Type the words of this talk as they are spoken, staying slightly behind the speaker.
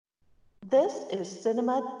This is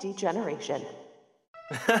cinema degeneration.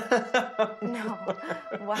 No.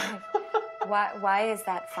 Why is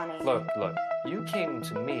that funny? Look, you came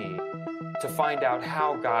to me to find out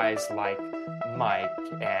how guys like Mike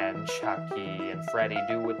and Chucky and Freddy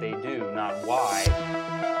do what they do, not why.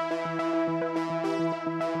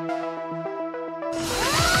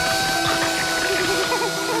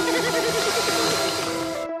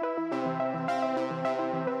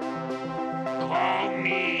 Call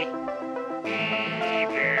me evil.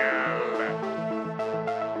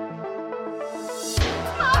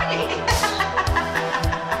 Marty!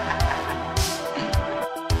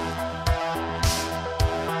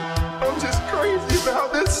 I'm just crazy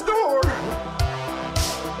about this store.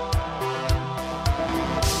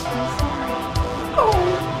 Oh,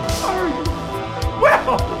 are you?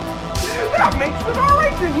 Well, that makes it all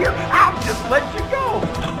right in here. I'll just let you go.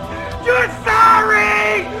 You're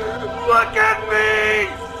sorry! Look at me!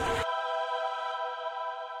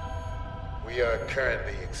 We are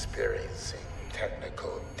currently experiencing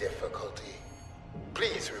technical difficulty.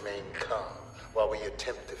 Please remain calm while we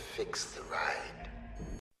attempt to fix the ride.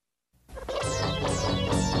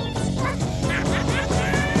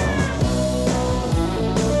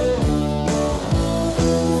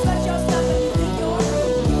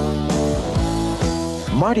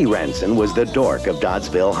 Marty Ranson was the dork of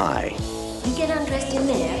Doddsville High. You get undressed in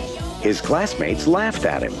there. His classmates laughed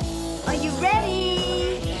at him. Are you ready?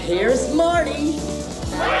 Here's Marty.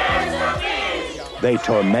 Where's the fish? They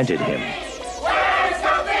tormented him. Where's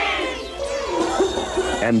the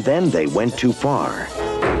fish? And then they went too far.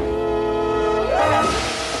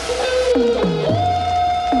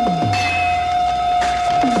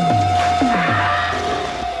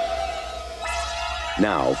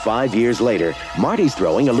 Now, 5 years later, Marty's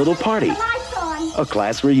throwing a little party. Lights on. A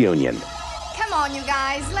class reunion. Come on, you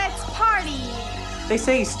guys, let's party. They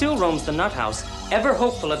say he still roams the nut house, ever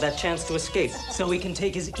hopeful of that chance to escape, so he can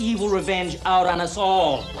take his evil revenge out on us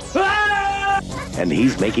all. And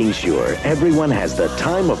he's making sure everyone has the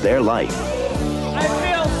time of their life. I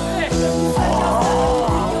feel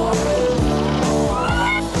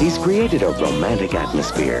sick. He's created a romantic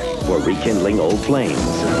atmosphere for rekindling old flames.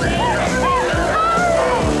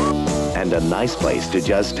 And a nice place to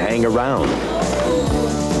just hang around.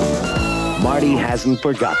 Marty hasn't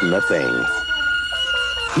forgotten a thing.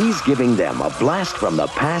 He's giving them a blast from the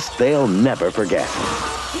past they'll never forget.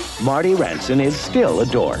 Marty Ranson is still a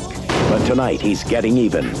dork, but tonight he's getting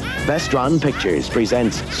even. Vestron Pictures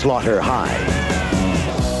presents Slaughter High.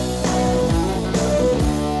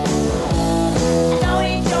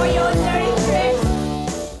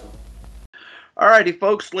 Alrighty,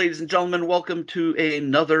 folks, ladies and gentlemen, welcome to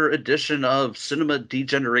another edition of Cinema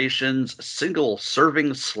Degeneration's Single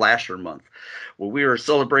Serving Slasher Month, where we are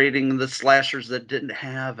celebrating the slashers that didn't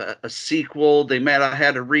have a sequel. They might have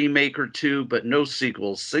had a remake or two, but no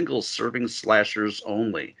sequels, single serving slashers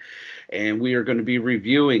only. And we are going to be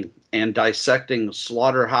reviewing and dissecting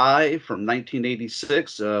Slaughter High from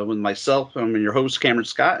 1986 with myself. I'm your host, Cameron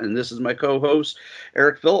Scott, and this is my co-host,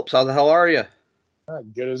 Eric Phillips. How the hell are you?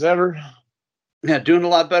 Good as ever. Yeah, doing a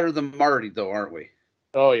lot better than Marty, though, aren't we?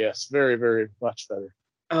 Oh yes, very, very much better.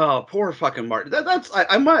 Oh, poor fucking Marty.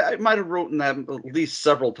 I might have written that at least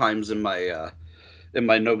several times in my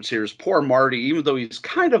notes here. Is poor Marty, even though he's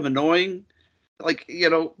kind of annoying, like, you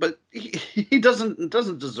know, but he doesn't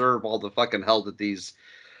deserve all the fucking hell that these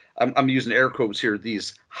I'm using air quotes here,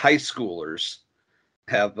 these high schoolers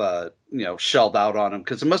have shelled out on him,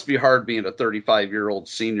 because it must be hard being a 35-year-old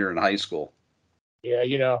senior in high school. Yeah,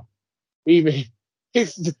 you know. He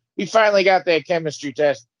finally got that chemistry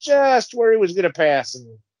test just where he was going to pass, and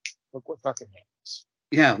look what fucking happens.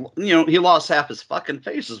 Yeah, you know, he lost half his fucking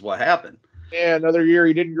face is what happened. Yeah, another year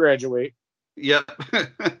he didn't graduate. Yep.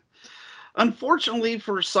 Unfortunately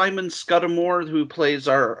for Simon Scudamore, who plays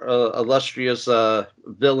our illustrious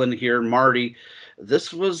villain here, Marty,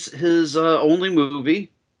 this was his only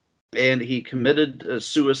movie, and he committed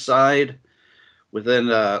suicide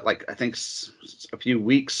within, I think a few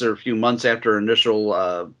weeks or a few months after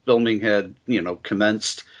initial filming had,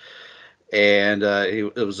 commenced. And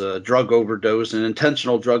it was a drug overdose, an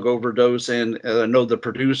intentional drug overdose. And I know the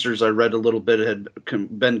producers, I read a little bit, had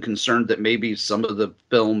been concerned that maybe some of the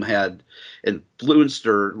film had influenced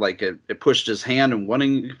or it pushed his hand and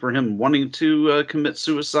wanting to commit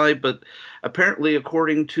suicide. But apparently,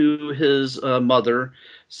 according to his mother,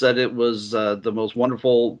 said it was the most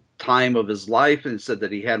wonderful time of his life, and said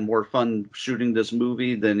that he had more fun shooting this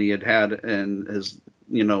movie than he had in his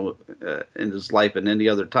in his life at any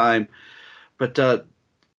other time. But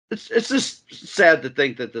it's just sad to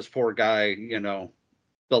think that this poor guy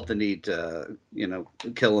felt the need to,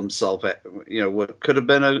 kill himself at, what could have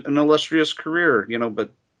been an illustrious career, but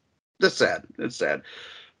it's sad. It's sad.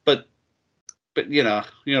 But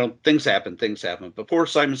things happen. But poor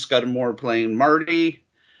Simon Scudamore playing Marty,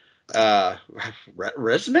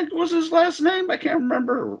 Resnick was his last name. I can't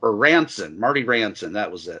remember. Or Ranson, Marty Ranson.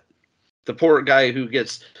 That was it. The poor guy who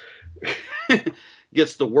gets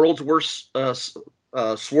the world's worst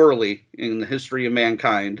swirly in the history of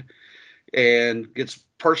mankind, and gets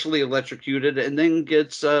partially electrocuted, and then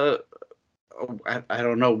gets I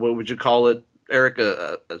don't know, what would you call it, Eric?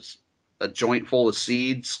 A joint full of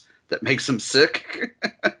seeds that makes him sick.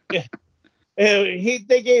 Yeah.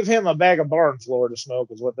 They gave him a bag of barn floor to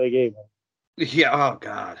smoke, is what they gave him. Yeah. Oh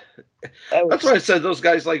God. That's why I said those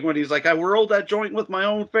guys, like when he's like, I whirled that joint with my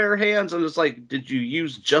own fair hands, and it's like, did you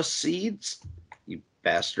use just seeds, you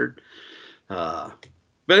bastard? But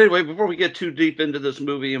anyway, before we get too deep into this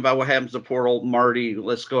movie and about what happens to poor old Marty,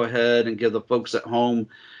 let's go ahead and give the folks at home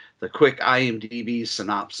the quick IMDb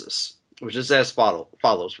synopsis, which is as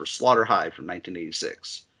follows for Slaughter High from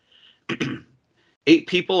 1986. 8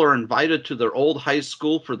 people are invited to their old high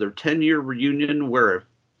school for their 10-year reunion, where a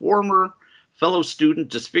former fellow student,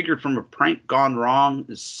 disfigured from a prank gone wrong,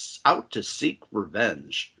 is out to seek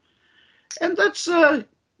revenge. And that's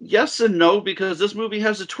yes and no, because this movie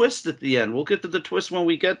has a twist at the end. We'll get to the twist when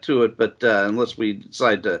we get to it, but unless we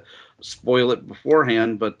decide to spoil it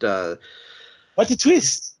beforehand. But what's the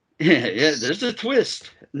twist? Yeah, there's a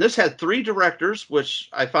twist. And this had 3 directors, which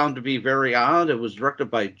I found to be very odd. It was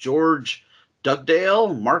directed by George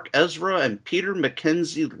Dugdale, Mark Ezra, and Peter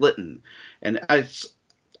Mackenzie Litton. And I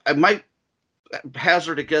might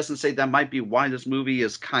hazard a guess and say that might be why this movie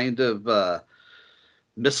is kind of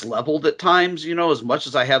misleveled at times, as much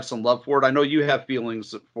as I have some love for it. I know you have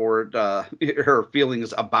feelings for it, or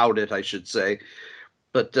feelings about it, I should say.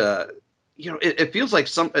 But, it feels like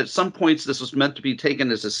at some points this was meant to be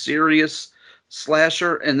taken as a serious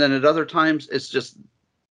slasher, and then at other times it's just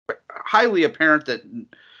highly apparent that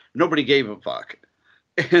nobody gave a fuck.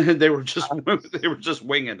 And they were just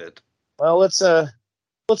winging it. Well, let's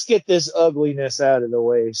get this ugliness out of the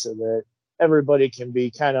way so that everybody can be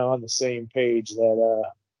kind of on the same page that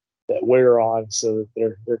we're on, so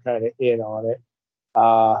that they're kind of in on it.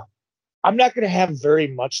 I'm not going to have very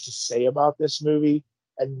much to say about this movie,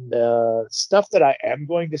 and stuff that I am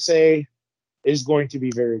going to say is going to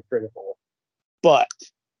be very critical. But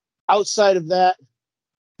outside of that,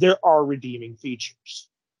 there are redeeming features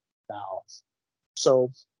now.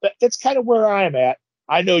 So that's kind of where I'm at.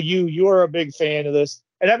 I know you're a big fan of this,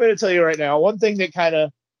 and I'm going to tell you right now, one thing that kind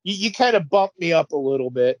of you kind of bumped me up a little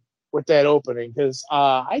bit with that opening, because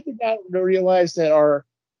I did not realize that our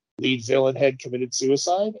lead villain had committed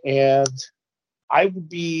suicide, and I would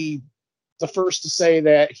be the first to say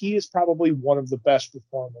that he is probably one of the best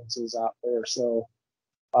performances out there. So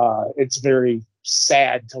it's very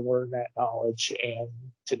sad to learn that knowledge and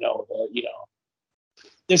to know that,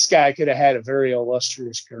 this guy could have had a very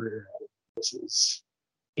illustrious career. He was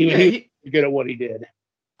good at what he did.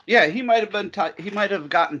 Yeah, he might have been. He might have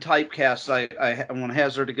gotten typecast. I want to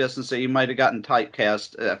hazard a guess and say he might have gotten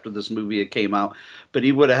typecast after this movie came out, but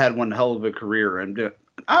he would have had one hell of a career. And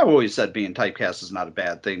I've always said being typecast is not a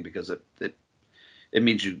bad thing, because it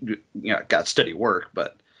means you got steady work.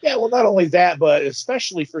 But yeah, well, not only that, but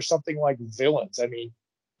especially for something like villains. I mean,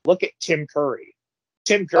 look at Tim Curry.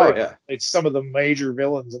 Tim Curry, it's some of the major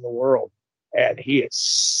villains in the world, and he is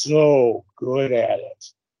so good at it.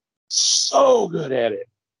 So good at it.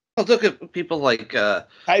 Well, look at people like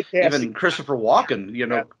even Christopher Walken.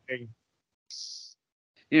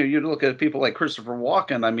 You look at people like Christopher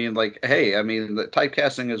Walken. I mean, the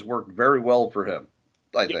typecasting has worked very well for him,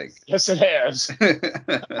 I think. Yes, it has.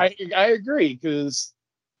 I agree, because,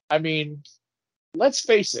 let's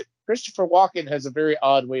face it, Christopher Walken has a very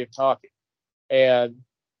odd way of talking, and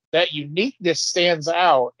that uniqueness stands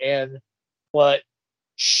out. And what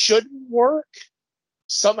shouldn't work,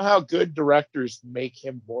 somehow good directors make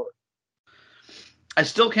him work. I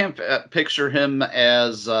still can't picture him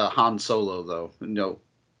as Han Solo, though. No.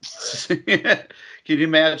 Can you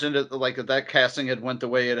imagine if that casting had went the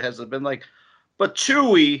way it has been like, but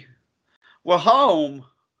Chewie, we're home.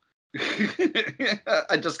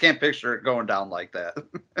 I just can't picture it going down like that.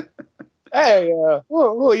 Hey,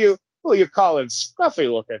 who are you calling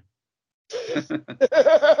scruffy looking?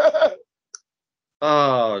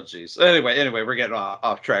 Oh, jeez. Anyway, we're getting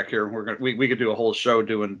off track here. We could do a whole show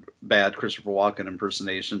doing bad Christopher Walken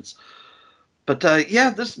impersonations. But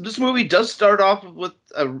this movie does start off with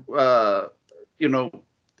the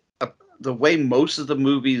way most of the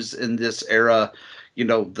movies in this era,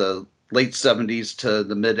 the late 70s to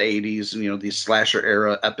the mid 80s, and these slasher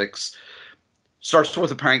era epics, starts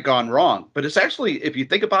with a prank gone wrong. But it's actually, if you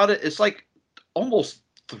think about it, it's like almost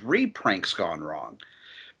 3 pranks gone wrong,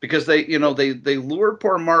 because they lure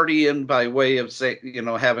poor Marty in by way of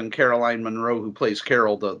having Caroline Munro, who plays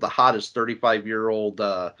Carol, the hottest 35-year-old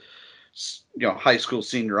high school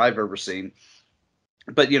senior I've ever seen.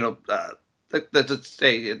 But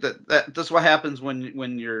that's what happens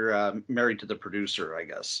when you're married to the producer, I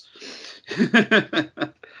guess.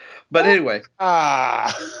 But anyway.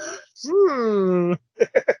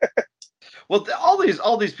 Well,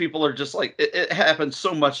 all these people are just like, it happens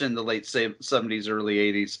so much in the late 70s, early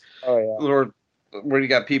 80s. Oh yeah. Where you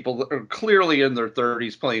got people that are clearly in their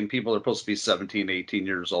 30s playing people that are supposed to be 17, 18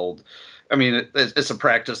 years old. I mean, it's a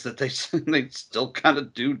practice that they still kind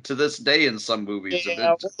of do to this day in some movies.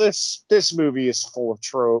 Yeah, this movie is full of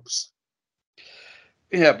tropes.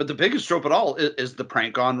 Yeah, but the biggest trope at all is the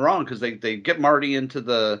prank gone wrong, because they get Marty into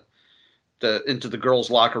the girls'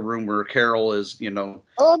 locker room where Carol is, Oh,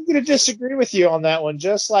 I'm going to disagree with you on that one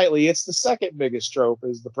just slightly. It's the second biggest trope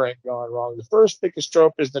is the prank gone wrong. The first biggest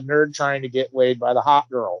trope is the nerd trying to get laid by the hot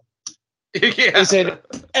girl. Yeah. It's in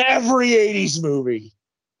every 80s movie.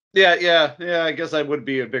 Yeah. I guess that would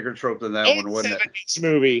be a bigger trope than that one, wouldn't it? 70s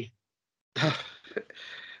movie.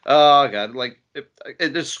 Oh God, like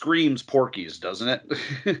it just screams Porky's, doesn't it?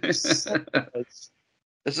 It's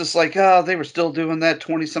just like, they were still doing that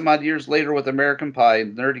 20 some odd years later with American Pie,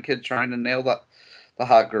 nerdy kid trying to nail the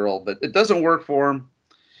hot girl, but it doesn't work for him.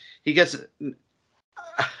 He gets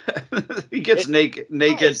naked.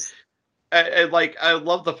 I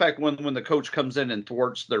love the fact when the coach comes in and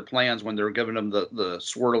thwarts their plans when they're giving him the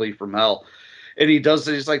swirly from hell. And he does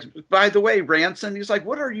it. He's like, by the way, Ranson, he's like,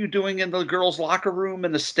 what are you doing in the girls' locker room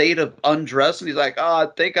in the state of undress? And he's like, I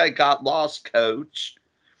think I got lost, coach.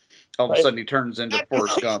 All of a sudden he turns into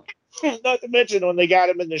Forrest Gump. Not to mention when they got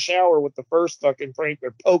him in the shower with the first fucking prank,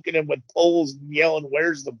 they're poking him with poles and yelling,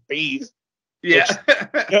 "Where's the beef?" Yeah.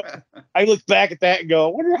 Which, I look back at that and go,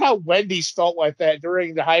 I wonder how Wendy's felt like that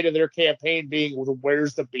during the height of their campaign, being with the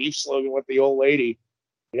 "Where's the beef" slogan with the old lady.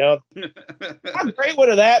 How great would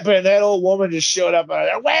have that been? That old woman just showed up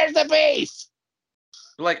and, "Where's the beef?"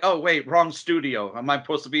 Like, oh wait, wrong studio. Am I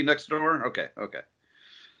supposed to be next door? Okay.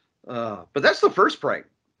 But that's the first prank.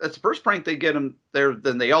 That's the first prank they get him there.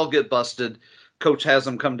 Then they all get busted. Coach has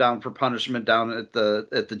them come down for punishment down at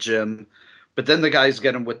the gym. But then the guys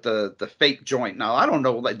get him with the fake joint. Now, I don't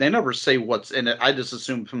know. Like, they never say what's in it. I just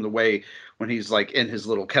assume from the way when he's like in his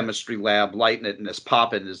little chemistry lab lighting it and it's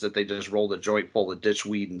popping is that they just rolled a joint full of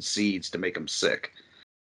ditchweed and seeds to make him sick.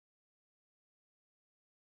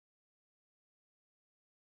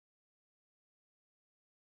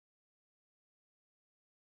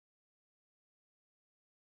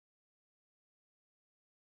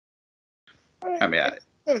 I mean,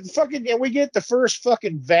 we get the first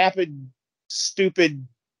fucking vapid, stupid,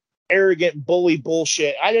 arrogant bully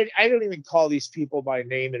bullshit. I don't even call these people by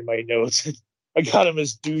name in my notes. I got them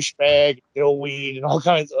as douchebag, dillweed, and all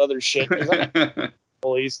kinds of other shit.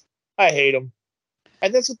 Bullies. I hate them.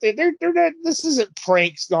 And that's what they're not. This isn't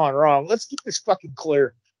pranks gone wrong. Let's keep this fucking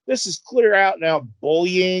clear. This is clear out now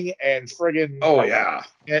bullying and friggin'. Oh yeah.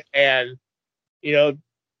 And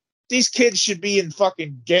these kids should be in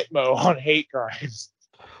fucking Gitmo on hate crimes.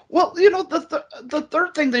 Well, the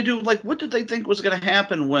third thing they do, like, what did they think was going to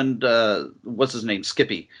happen when what's his name,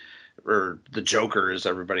 Skippy, or the Joker, as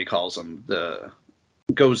everybody calls him,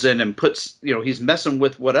 goes in and puts, he's messing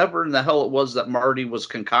with whatever in the hell it was that Marty was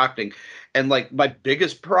concocting. And like my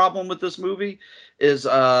biggest problem with this movie is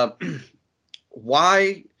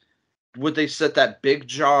why would they set that big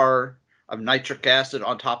jar of nitric acid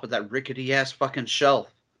on top of that rickety ass fucking shelf?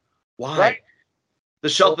 Why? Right. The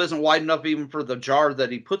shelf isn't wide enough even for the jar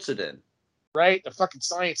that he puts it in. Right? The fucking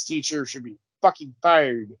science teacher should be fucking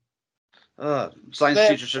fired. Science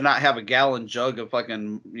teacher should not have a gallon jug of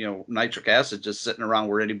fucking, nitric acid just sitting around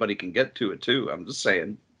where anybody can get to it too. I'm just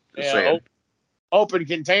saying. Open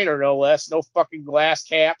container, no less. No fucking glass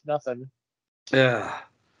cap, nothing. Yeah.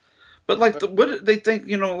 But like, what did they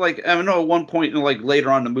think? I know at one point, like later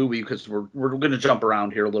on in the movie, because we're going to jump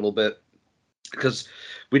around here a little bit, because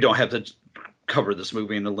we don't have to cover this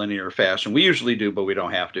movie in a linear fashion. We usually do, but we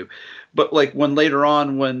don't have to. But like when later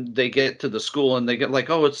on, when they get to the school and they get like,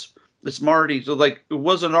 oh, it's Marty. So like, it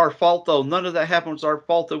wasn't our fault though. None of that happened was our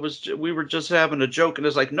fault. We were just having a joke. And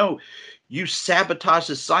it's like, no, you sabotaged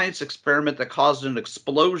his science experiment that caused an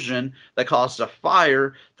explosion, that caused a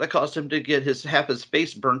fire, that caused him to get half his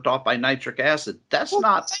face burnt off by nitric acid. That's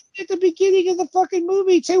not at the beginning of the fucking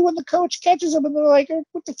movie too, when the coach catches him and they're like,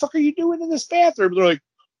 what the fuck are you doing in this bathroom? They're like,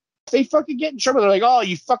 they fucking get in trouble. They're like, "Oh,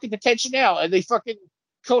 you fucking detention now," and they fucking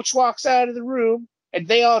coach walks out of the room, and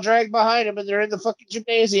they all drag behind him, and they're in the fucking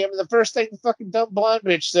gymnasium, and the first thing the fucking dumb blonde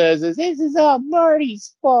bitch says is, "This is all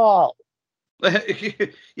Marty's fault."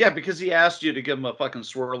 Yeah, because he asked you to give him a fucking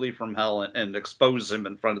swirly from hell and expose him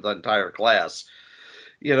in front of the entire class.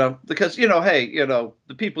 Because, hey,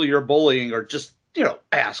 the people you're bullying are just,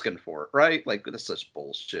 asking for it, right? Like, that's such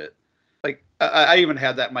bullshit. Like, I even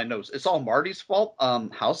had that in my notes. It's all Marty's fault?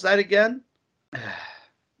 How's that again?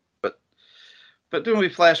 But then we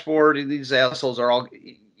flash forward, and these assholes are all...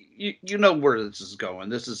 You know where this is going.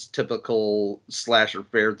 This is typical slasher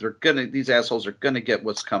fare. These assholes are gonna get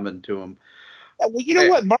what's coming to them. Well, you know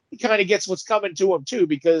what? Marty kind of gets what's coming to him, too,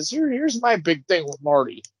 because here's my big thing with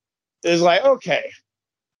Marty. Is like, okay,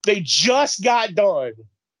 they just got done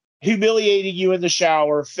humiliating you in the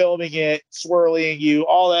shower, filming it, swirling you,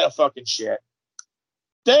 all that fucking shit.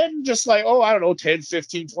 Then just like, I don't know, 10,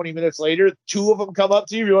 15, 20 minutes later, two of them come up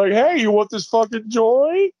to you. You're like, hey, you want this fucking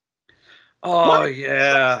joy? Oh, what?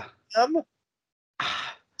 Yeah. I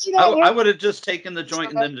would have just taken the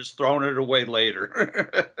joint and then just thrown it away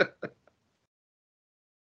later.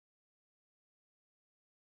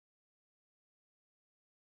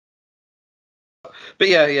 But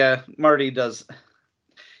yeah, Marty does.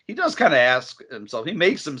 He does kind of ask himself. He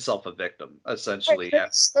makes himself a victim, essentially. Yeah.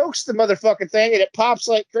 Stokes the motherfucking thing, and it pops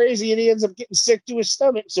like crazy, and he ends up getting sick to his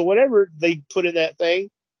stomach. So whatever they put in that thing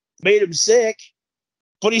made him sick,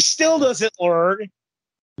 but he still doesn't learn.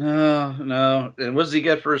 No. And what does he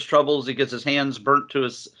get for his troubles? He gets his hands burnt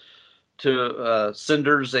to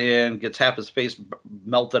cinders and gets half his face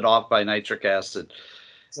melted off by nitric acid.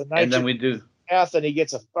 And then we do. And he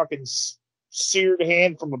gets a fucking seared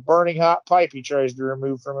hand from a burning hot pipe he tries to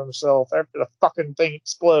remove from himself after the fucking thing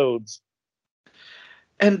explodes.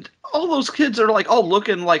 And all those kids are like,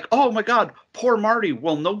 looking like, oh my God, poor Marty.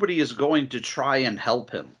 Well, nobody is going to try and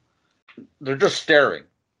help him. They're just staring.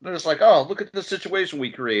 They're just like, oh, look at the situation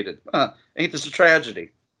we created. Ain't this a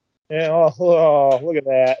tragedy? Yeah, look at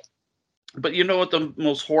that. But you know what the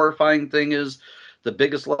most horrifying thing is? The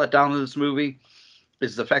biggest letdown of this movie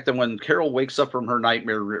is the fact that when Carol wakes up from her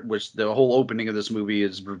nightmare, which the whole opening of this movie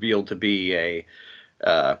is revealed to be a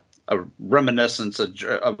reminiscence of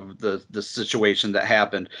the situation that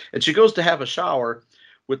happened, and she goes to have a shower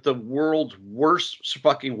with the world's worst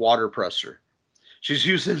fucking water pressure. She's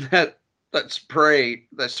using that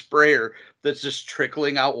sprayer that's just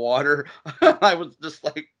trickling out water. I was just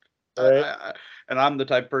like, right. And I'm the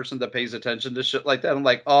type of person that pays attention to shit like that. I'm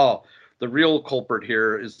like, the real culprit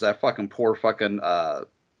here is that fucking poor fucking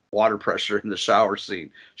water pressure in the shower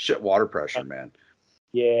scene. Shit, water pressure, man.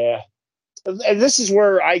 Yeah. And this is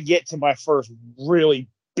where I get to my first really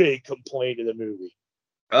big complaint of the movie.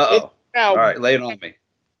 All right, lay it on me.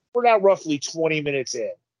 We're now roughly 20 minutes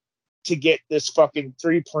in to get this fucking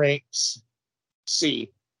 3 pranks.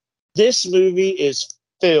 See, this movie is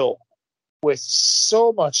filled with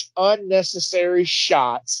so much unnecessary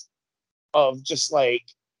shots of just like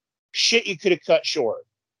shit you could have cut short.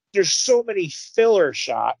 There's so many filler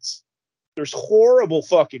shots. There's horrible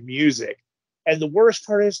fucking music. And the worst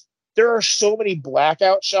part is there are so many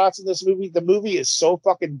blackout shots in this movie. The movie is so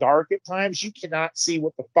fucking dark at times, you cannot see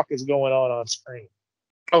what the fuck is going on screen.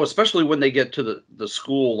 Oh, especially when they get to the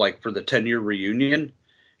school, like for the 10-year reunion.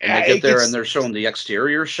 And they get there and they're showing the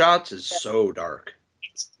exterior shots. It's so dark.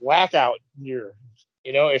 It's blackout here.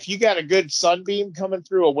 If you got a good sunbeam coming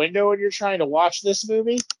through a window and you're trying to watch this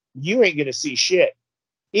movie, you ain't going to see shit.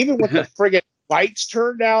 Even with the friggin' lights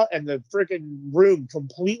turned out and the friggin' room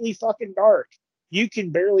completely fucking dark, you can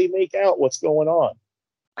barely make out what's going on.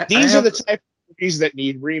 These are the type of movies that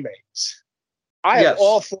need remakes. I have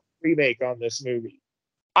all for remake on this movie.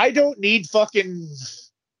 I don't need fucking...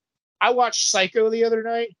 I watched Psycho the other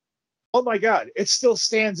night. Oh my God, it still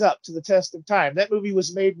stands up to the test of time. That movie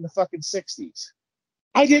was made in the fucking 60s.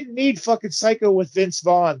 I didn't need fucking Psycho with Vince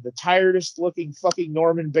Vaughn, the tiredest looking fucking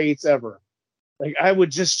Norman Bates ever. Like, I would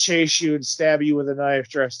just chase you and stab you with a knife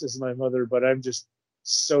dressed as my mother, but I'm just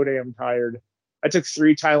so damn tired. I took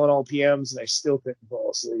 3 Tylenol PMs and I still couldn't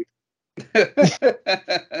fall asleep.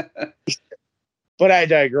 But I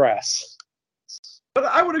digress. But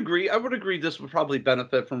I would agree. I would agree this would probably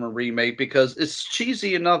benefit from a remake because it's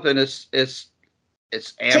cheesy enough and it's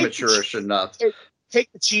amateurish enough. Take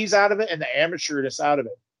the cheese out of it and the amateurness out of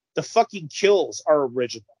it. The fucking kills are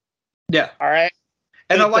original. Yeah. All right.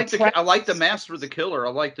 And I like the mask for the killer. I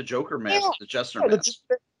like the Joker mask, the Jester mask.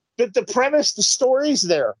 The premise, the story's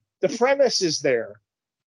there. The premise is there.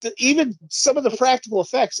 Even some of the practical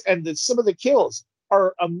effects and some of the kills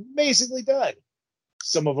are amazingly done.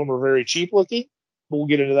 Some of them are very cheap looking. We'll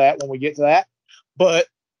get into that when we get to that. But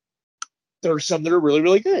There are some that are really,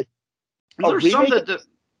 really good. There's some remake that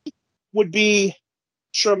would be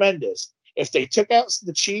tremendous if they took out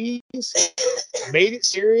the cheese, made it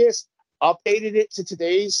serious, updated it to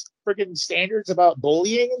today's freaking standards about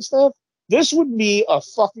bullying and stuff. This would be a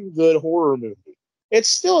fucking good horror movie. It's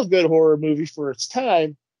still a good horror movie for its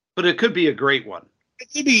time, but it could be a great one. It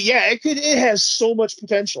could be, yeah. It has so much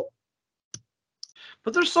potential.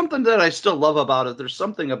 But there's something that I still love about it. There's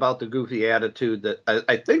something about the goofy attitude that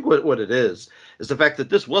I think what it is the fact that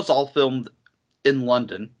this was all filmed in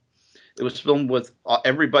London. It was filmed with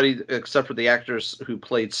everybody except for the actors who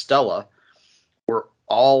played Stella were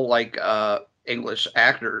all like English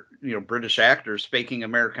actor, British actors faking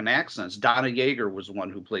American accents. Donna Yeager was the one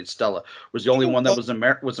who played Stella. Was the only one that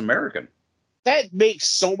was American. That makes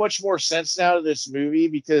so much more sense now to this movie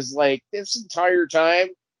because, like, this entire time,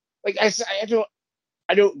 like I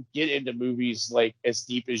don't get into movies like as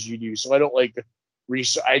deep as you do, so I don't like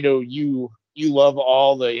research. I know you love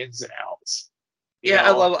all the ins and outs. Yeah,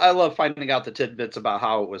 I love finding out the tidbits about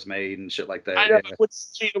how it was made and shit like that. I know.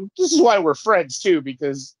 Yeah. This is why we're friends too,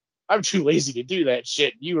 because I'm too lazy to do that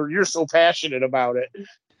shit. You're so passionate about it,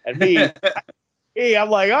 and me, hey, I'm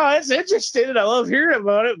like, oh, it's interesting, and I love hearing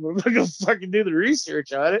about it. But I'm not gonna fucking do the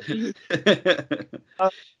research on it.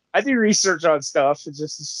 I do research on stuff.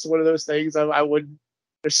 It's one of those things. I wouldn't.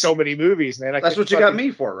 There's so many movies, man. That's what you got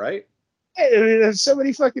me for, right? I mean, there's so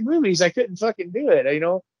many fucking movies. I couldn't fucking do it.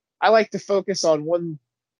 I like to focus on one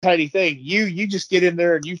tiny thing. You just get in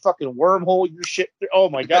there and you fucking wormhole your shit. Oh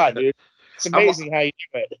my god, dude! It's amazing how you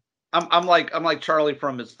do it. I'm like Charlie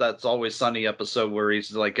from It's That's Always Sunny episode where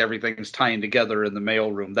he's like everything's tying together in the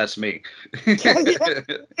mailroom. That's me. Okay.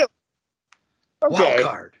 Wild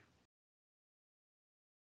card.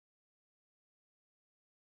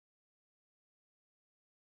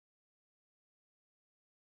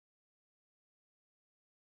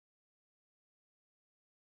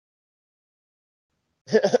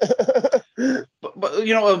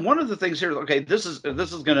 but one of the things here. Okay, this is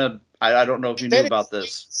gonna. I don't know if you knew about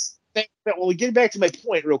this. Well, getting back to my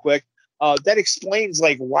point real quick, that explains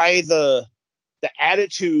like why the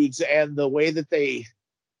attitudes and the way that they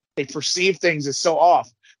perceive things is so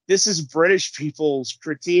off. This is British people's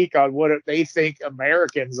critique on what they think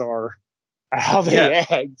Americans are, how they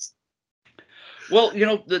act. Well,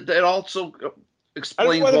 that also explains.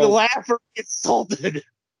 I don't want to laugh or get insulted.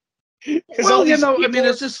 Well, I mean,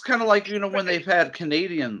 it's just kind of like, when they've had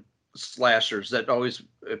Canadian slashers that always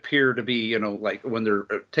appear to be, like when they're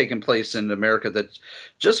taking place in America that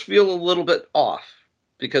just feel a little bit off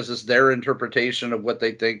because it's their interpretation of what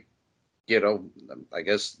they think, I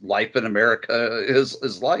guess life in America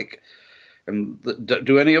is like. And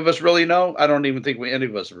do any of us really know? I don't even think any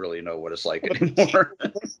of us really know what it's like anymore.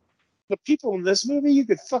 The people in this movie, you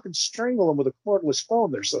could fucking strangle them with a cordless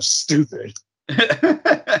phone. They're so stupid.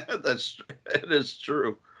 It is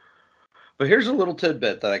true. But here's a little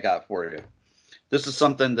tidbit that I got for you. This is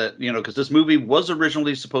something that, because this movie was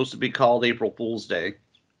originally supposed to be called April Fool's Day,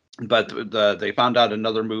 but they found out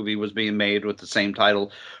another movie was being made with the same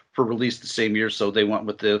title for release the same year, so they went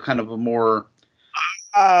with the kind of a more...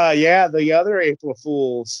 the other April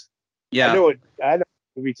Fools. Yeah. I know the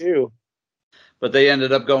movie too. But they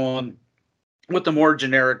ended up going with the more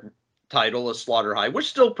generic title of Slaughter High, which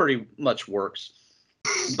still pretty much works.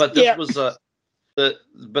 But this was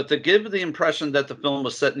but to give the impression that the film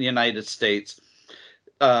was set in the United States,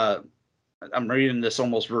 I'm reading this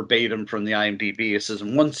almost verbatim from the IMDb. It says,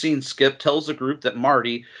 in one scene, Skip tells the group that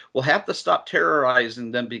Marty will have to stop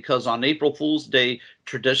terrorizing them because on April Fool's Day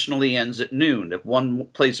traditionally ends at noon. If one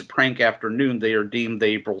plays a prank after noon, they are deemed the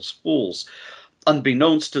April's Fools.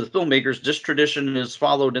 Unbeknownst to the filmmakers, this tradition is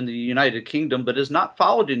followed in the United Kingdom, but is not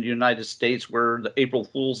followed in the United States, where the April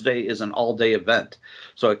Fool's Day is an all-day event.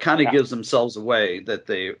 So it kind of gives themselves away that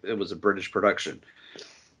it was a British production,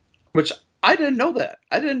 which I didn't know that.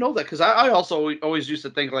 I didn't know that because I also always used to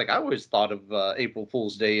think, like, I always thought of April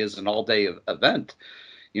Fool's Day as an all-day event.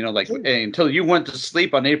 Until you went to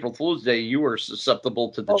sleep on April Fool's Day, you were susceptible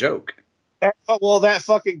to the joke. That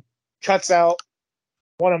fucking cuts out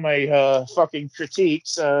one of my fucking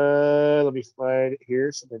critiques. Let me find it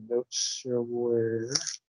here. So the notes somewhere.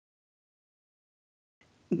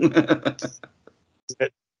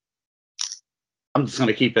 I'm just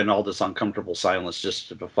gonna keep in all this uncomfortable silence just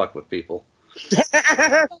to fuck with people.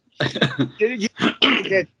 You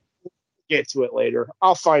get to it later.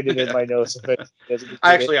 I'll find it in my notes.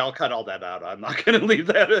 I'll cut all that out. I'm not gonna leave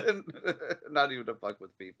that in. Not even to fuck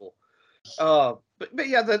with people. But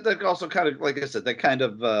yeah, that also kind of, like I said, that kind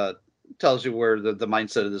of tells you where the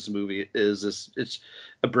mindset of this movie is. It's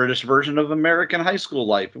a British version of American high school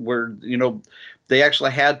life, where they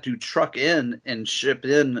actually had to truck in and ship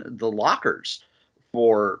in the lockers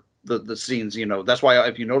for the scenes. That's why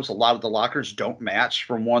if you notice, a lot of the lockers don't match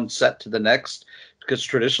from one set to the next, because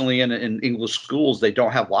traditionally in English schools they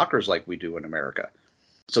don't have lockers like we do in America,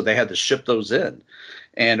 so they had to ship those in.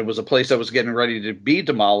 And it was a place that was getting ready to be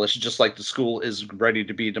demolished, just like the school is ready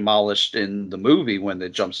to be demolished in the movie when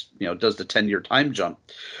it jumps, does the 10-year time jump,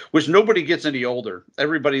 which nobody gets any older.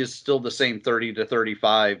 Everybody is still the same 30 to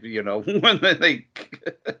 35, when they.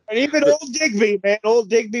 And even old Digby, man. Old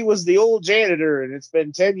Digby was the old janitor, and it's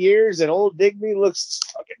been 10 years, and old Digby looks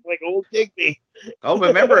fucking like old Digby. Oh,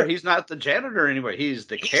 remember, he's not the janitor anymore. He's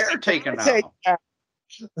the caretaker now.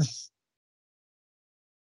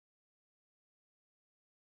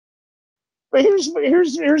 But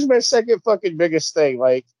here's my second fucking biggest thing.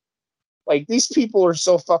 Like these people are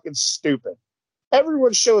so fucking stupid.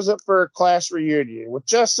 Everyone shows up for a class reunion, which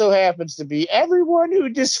just so happens to be everyone who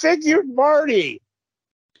disfigured Marty.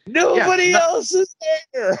 Nobody else is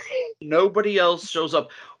there. Nobody else shows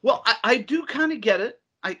up. Well, I do kind of get it.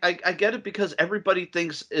 I get it, because everybody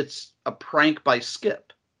thinks it's a prank by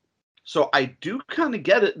Skip. So I do kind of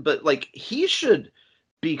get it, but he should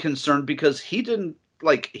be concerned, because he did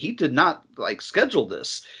not schedule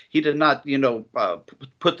this. He did not,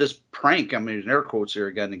 put this prank. I mean, air quotes here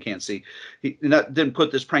again, and can't see. He didn't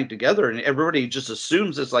put this prank together, and everybody just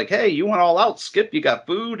assumes it's like, hey, you went all out, Skip. You got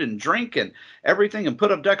food and drink and everything, and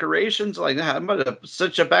put up decorations. Like, I'm gonna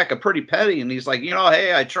set you back a pretty penny. And he's like,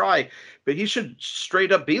 hey, I try. But he should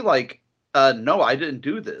straight up be like, no, I didn't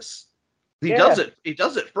do this. He does it. He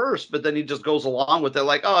does it first, but then he just goes along with it,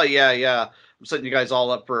 like, oh yeah. I'm setting you guys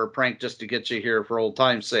all up for a prank just to get you here for old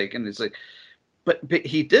time's sake. And it's like, but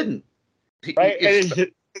he didn't.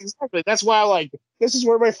 Exactly. That's why this is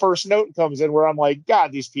where my first note comes in, where I'm like,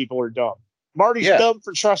 God, these people are dumb. Marty's dumb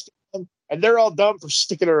for trusting them, and they're all dumb for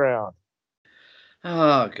sticking around.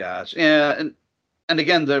 Oh gosh. Yeah. And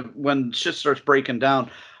again, when shit starts breaking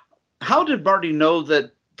down, how did Marty know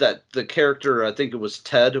that the character, I think it was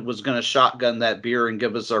Ted, was going to shotgun that beer and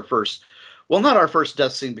give us our first, well, not our first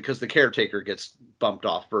death scene, because the caretaker gets bumped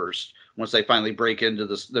off first once they finally break into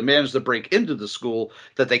this. They manage to break into the school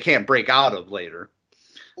that they can't break out of later.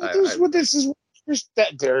 There's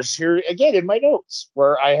here again in my notes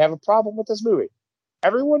where I have a problem with this movie.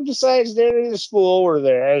 Everyone decides they're in the school where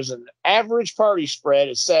there's an average party spread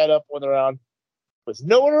is set up with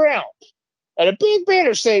no one around, and a big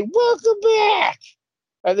banner saying "Welcome back."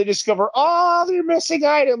 And they discover all their missing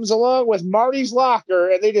items along with Marty's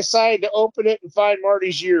locker, and they decide to open it and find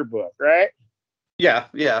Marty's yearbook, right? Yeah.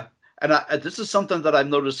 And this is something that I've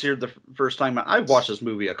noticed here the first time. I've watched this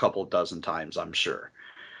movie a couple dozen times, I'm sure.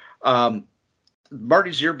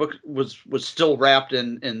 Marty's yearbook was still wrapped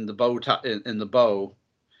in the bow in the bow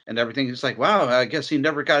and everything. He's like, wow, I guess he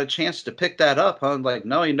never got a chance to pick that up, huh? Like,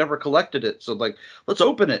 no, he never collected it. So let's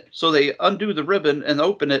open it. So they undo the ribbon and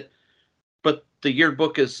open it. But the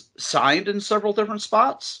yearbook is signed in several different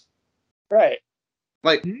spots. Right.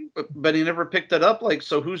 But he never picked it up.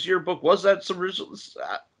 So whose yearbook was that? It's an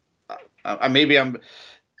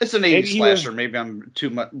 80s slasher. Maybe I'm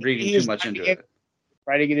reading too much into it.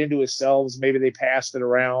 Writing it into his cells. Maybe they passed it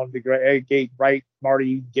around. Write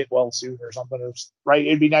Marty, get well soon or something.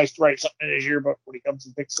 It'd be nice to write something in his yearbook when he comes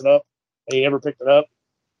and picks it up. And he never picked it up.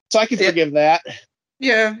 So I can forgive that.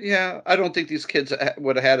 Yeah. I don't think these kids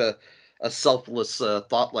would have had a selfless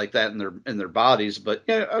thought like that in their bodies, but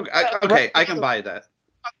I can buy that.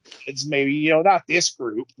 It's maybe not this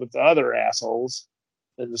group, but the other assholes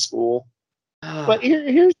in the school. But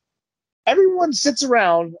here's everyone sits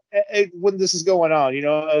around when this is going on.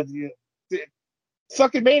 The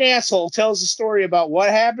fucking main asshole tells a story about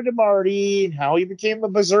what happened to Marty and how he became a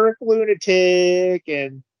berserk lunatic,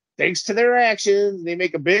 and thanks to their actions, they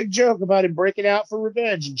make a big joke about him breaking out for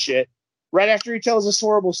revenge and shit. Right after he tells this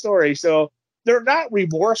horrible story. So they're not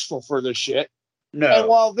remorseful for this shit. No. And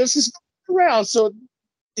while this is going around, so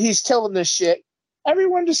he's telling this shit,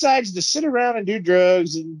 everyone decides to sit around and do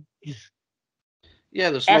drugs. And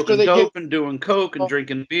they're smoking dope and doing coke and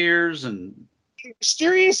drinking beers and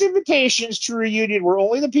mysterious invitations to reunion where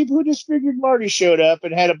only the people who disfigured Marty showed up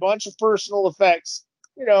and had a bunch of personal effects,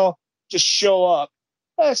 just show up.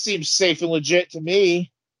 That seems safe and legit to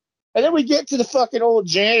me. And then we get to the fucking old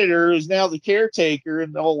janitor who's now the caretaker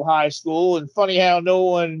in the whole high school. And funny how no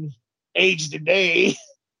one aged a day.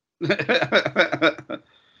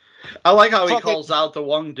 I like how he Fucking- calls out the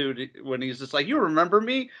one dude when he's just like, "You remember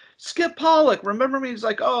me? Skip Pollock, remember me?" He's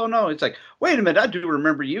like, "Oh no." He's like, "Wait a minute, I do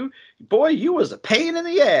remember you. Boy, you was a pain in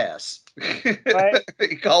the ass." Right.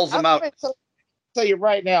 He calls him I'm out. gonna tell you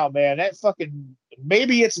right now, man, that fucking,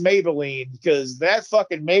 maybe it's Maybelline, because that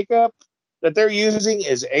fucking makeup that they're using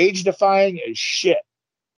is age defying as shit.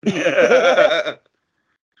 Right?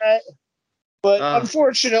 But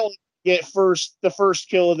unfortunately, get the first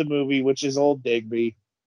kill of the movie, which is old Digby.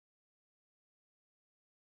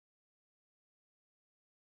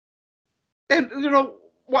 And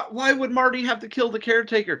why would Marty have to kill the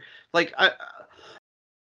caretaker? Like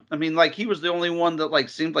I mean, like, he was the only one that, like,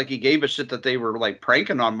 seemed like he gave a shit that they were, like,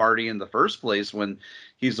 pranking on Marty in the first place, when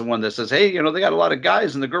he's the one that says, "Hey, they got a lot of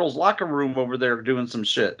guys in the girls' locker room over there doing some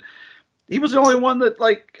shit." He was the only one that,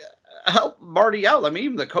 like, helped Marty out. I mean,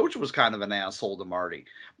 even the coach was kind of an asshole to Marty.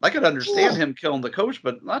 I could understand him killing the coach,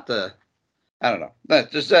 but not the. I don't know.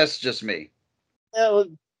 That's just me. Yeah,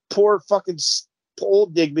 poor fucking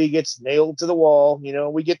old Digby gets nailed to the wall.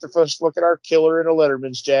 We get the first look at our killer in a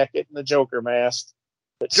Letterman's jacket and the Joker mask.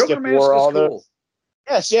 That Joker Skip mask wore is all the. cool.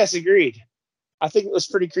 Yes, agreed. I think it was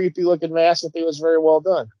pretty creepy looking mask. I think it was very well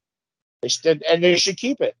done. They should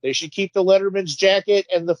keep it. They should keep the Letterman's jacket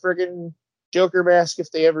and the friggin' Joker mask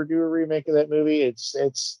if they ever do a remake of that movie.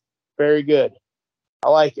 It's very good. I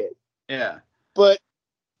like it. Yeah. But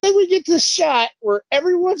then we get this shot where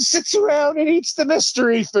everyone sits around and eats the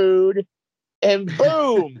mystery food, and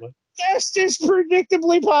boom, just as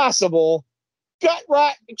predictably possible, gut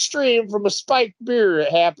rot extreme from a spiked beer.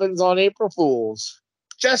 It happens on April Fools,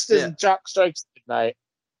 just as the clock strikes midnight.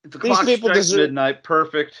 The clock strikes midnight.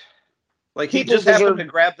 Perfect. Like, he just happened to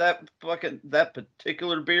grab that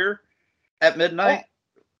particular beer at midnight.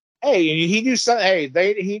 Hey, he knew something.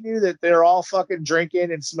 Hey, he knew that they're all fucking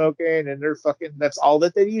drinking and smoking, and they're fucking. That's all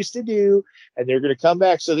that they used to do, and they're gonna come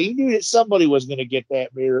back. So he knew that somebody was gonna get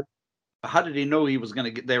that beer. How did he know he was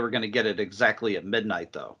gonna get? They were gonna get it exactly at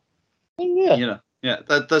midnight, though. Yeah.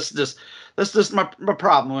 That's just my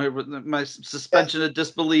problem. My suspension of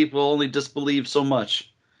disbelief will only disbelieve so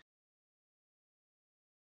much.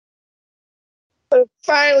 It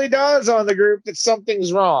finally dawns on the group that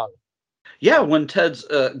something's wrong. Yeah, when Ted's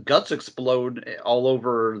guts explode all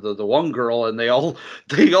over the one girl, and they all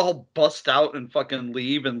bust out and fucking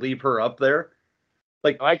leave her up there.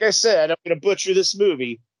 Like I said, I'm going to butcher this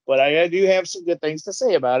movie, but I do have some good things to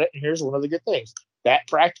say about it. And here's one of the good things: that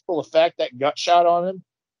practical effect, that gut shot on him,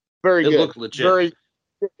 very good. It looked legit.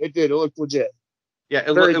 It did. It looked legit. Yeah,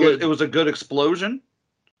 it was a good explosion,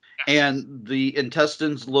 and the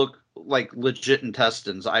intestines look like legit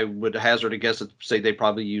intestines. I would hazard a guess to say they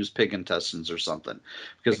probably used pig intestines or something,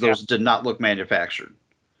 because those did not look manufactured.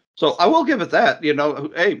 So I will give it that.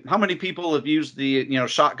 Hey, how many people have used the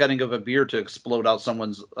shotgunning of a beer to explode out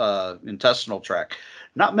someone's intestinal tract?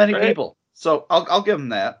 Not many people. So I'll give them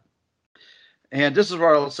that. And this is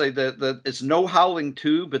where I'll say that it's no Howling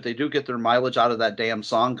 2, but they do get their mileage out of that damn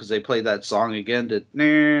song, because they play that song again.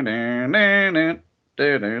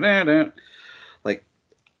 Like,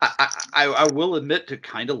 I will admit to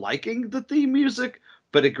kind of liking the theme music,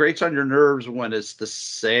 but it grates on your nerves when it's the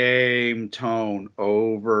same tone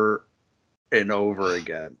over and over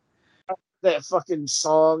again. That fucking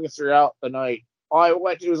song throughout the night.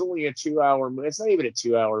 It was only a 2-hour movie. It's not even a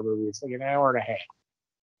 2-hour movie. It's like an hour and a half.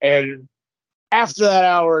 And after that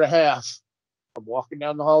hour and a half, I'm walking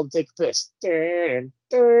down the hall to take a piss.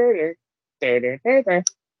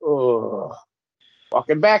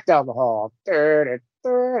 Walking back down the hall.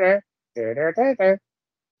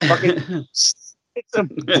 Fucking, it's a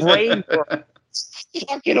brain work. It's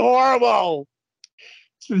fucking horrible.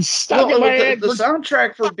 It's been stuck in my head. The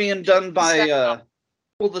soundtrack for being done by the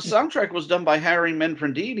soundtrack was done by Harry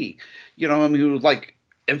Manfredini. Who like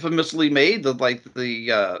infamously made the Friday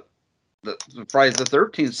the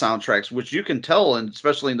 13th soundtracks, which you can tell, and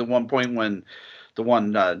especially in the one point when the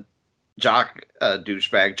one Josh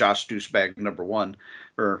Douchebag number 1,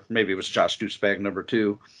 or maybe it was Josh Douchebag number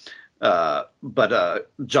 2,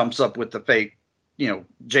 but jumps up with the fake,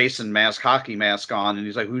 Jason mask, hockey mask on, and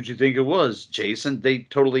he's like, "Who'd you think it was, Jason?" They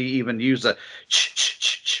totally even use a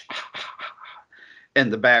in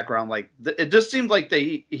the background. Like, it just seemed like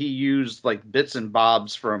he used like bits and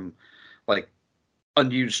bobs from like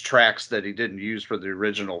unused tracks that he didn't use for the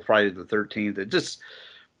original Friday the 13th. It just,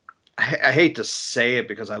 I hate to say it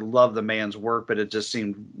because I love the man's work, but it just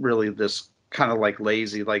seemed really this kind of like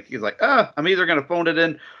lazy. Like, he's like, I'm either going to phone it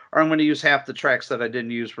in or I'm going to use half the tracks that I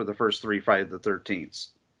didn't use for the first 3 Friday the 13th.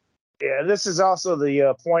 Yeah, this is also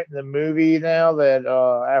the point in the movie now that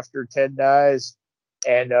after Ted dies,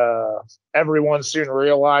 and everyone soon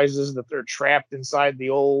realizes that they're trapped inside the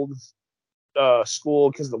old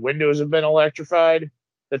school because the windows have been electrified.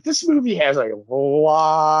 That this movie has a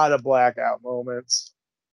lot of blackout moments.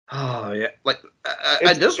 Oh yeah, like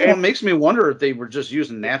this one makes me wonder if they were just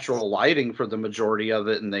using natural lighting for the majority of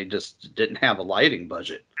it, and they just didn't have a lighting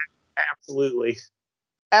budget. Absolutely,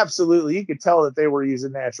 you could tell that they were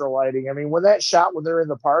using natural lighting. I mean, when that shot when they're in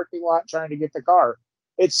the parking lot trying to get the car,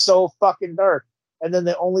 it's so fucking dark, and then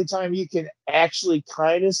the only time you can actually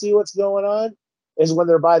kind of see what's going on is when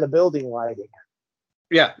they're by the building lighting.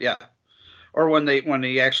 Yeah. Or when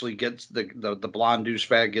he actually gets the blonde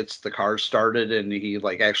douchebag gets the car started and he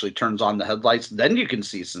like actually turns on the headlights, then you can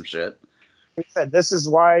see some shit. Like I said, this is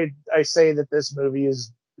why I say that this movie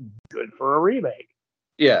is good for a remake.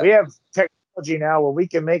 Yeah. We have technology now where we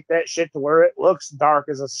can make that shit to where it looks dark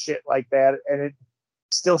as a shit like that and it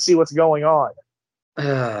still see what's going on.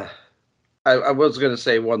 I was going to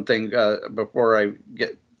say one thing before I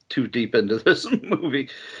get too deep into this movie.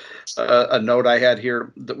 A note I had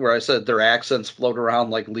here where I said their accents float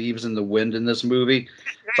around like leaves in the wind in this movie.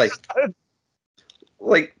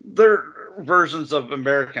 Like their versions of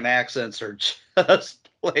American accents are just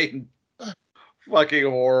plain fucking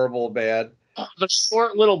horrible, man. The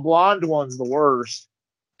short little blonde one's the worst.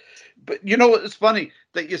 But you know, it's funny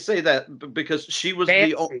that you say that because she was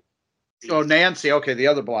Nancy. Nancy. Okay, the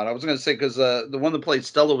other blonde. I was going to say because the one that played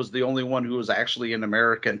Stella was the only one who was actually an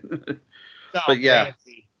American. But yeah.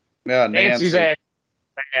 Nancy. Yeah, Nancy's actually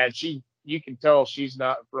bad. You can tell she's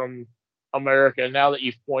not from America now that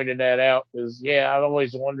you've pointed that out. Because I've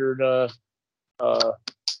always wondered why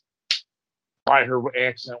her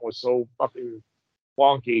accent was so fucking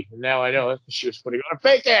wonky. And now I know she was putting on a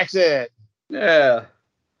fake accent. Yeah,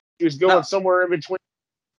 she was going somewhere in between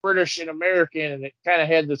British and American, and it kind of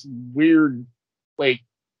had this weird, like,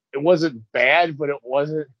 it wasn't bad, but it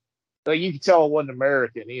wasn't like you could tell it wasn't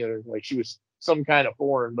American either. Like she was some kind of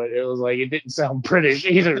foreign, but it was like it didn't sound British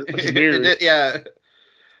either. It was weird. Yeah.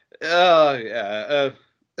 Oh yeah.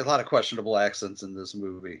 A lot of questionable accents in this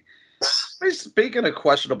movie. Speaking of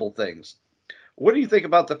questionable things, what do you think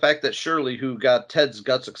about the fact that Shirley, who got Ted's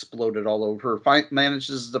guts exploded all over her,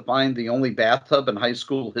 manages to find the only bathtub in high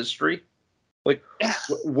school history? Like,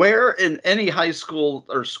 where in any high school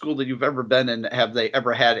or school that you've ever been in have they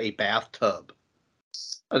ever had a bathtub?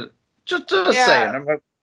 Just saying.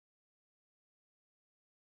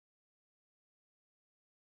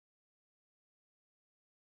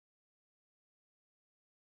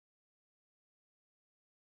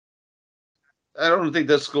 I don't think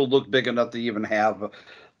this school looked big enough to even have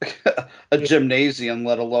a gymnasium,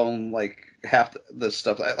 let alone like half this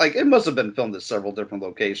stuff. Like it must have been filmed at several different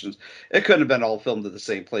locations. It couldn't have been all filmed at the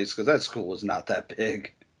same place because that school was not that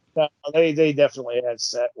big. No, they definitely had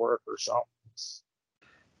set work or something.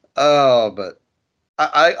 Oh, but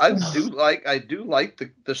I do like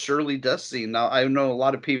the Shirley death scene. Now I know a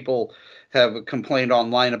lot of people have complained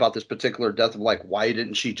online about this particular death of like why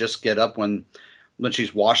didn't she just get up when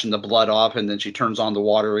she's washing the blood off and then she turns on the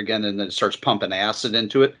water again and then it starts pumping acid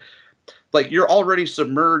into it. Like you're already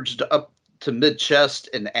submerged up to mid chest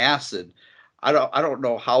in acid. I don't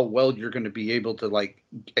know how well you're going to be able to like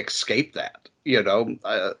escape that. You know,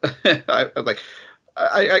 I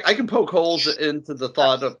can poke holes into the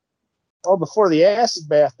thought of. Oh, before the acid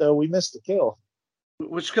bath though, we missed a kill.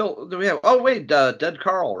 Which kill do we have? Oh wait, dead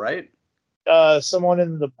Carl, right? Someone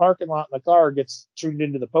in the parking lot in the car gets tuned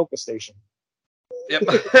into the Polka station. Yep.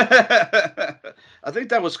 I think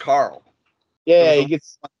that was Carl. Yeah, he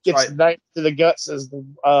gets knifed to the guts as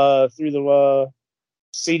through the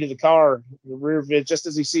seat of the car, the rear view, just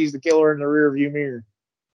as he sees the killer in the rear view mirror.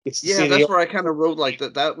 That's where I kind of wrote like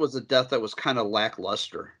that. That was a death that was kind of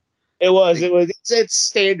lackluster. It's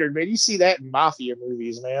standard, man. You see that in mafia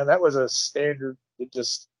movies, man. That was a standard.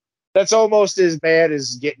 That's almost as bad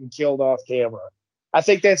as getting killed off camera. I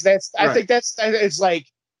think it's like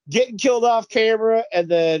getting killed off camera, and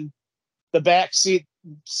then the back seat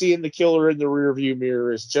seeing the killer in the rear view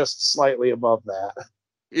mirror is just slightly above that.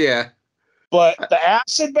 Yeah. But the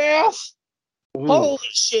acid bath, Ooh. Holy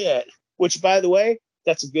shit! Which, by the way,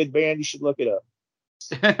 that's a good band. You should look it up.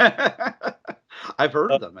 I've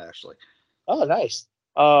heard of them actually. Oh, nice.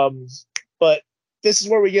 But this is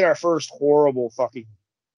where we get our first horrible fucking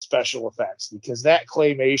special effects because that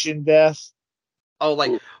claymation death. Oh,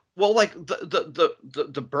 like. Ooh. Well, like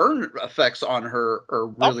the burn effects on her are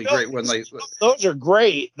really great when those are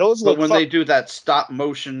great. But when they do that stop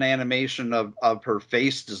motion animation of her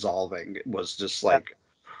face dissolving, it was just like,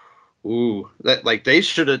 ooh, that like they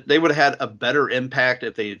would have had a better impact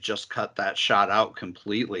if they had just cut that shot out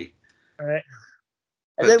completely. All right,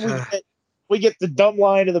 and then we get the dumb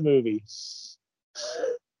line of the movie.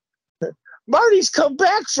 Marty's come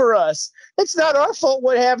back for us. It's not our fault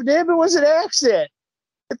what happened to him. It was an accident.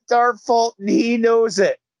 It's our fault, and he knows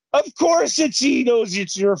it. Of course he knows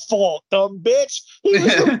it's your fault, dumb bitch. He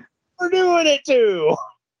was the one for doing it too.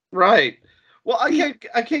 Right. Well,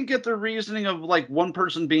 I can't get the reasoning of like one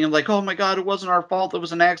person being like, "Oh my God, it wasn't our fault. It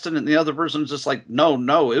was an accident," and the other person's just like,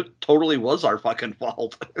 "No, it totally was our fucking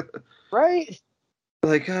fault." Right?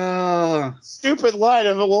 Like, stupid line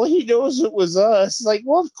of it. Well, he knows it was us. Like,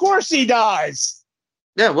 well, of course he does.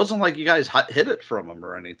 Yeah, it wasn't like you guys hid it from him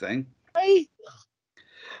or anything. Right?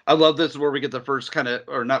 I love this where we get the first kind of,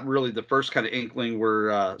 or not really the first kind of inkling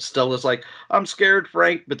where Stella's like, "I'm scared,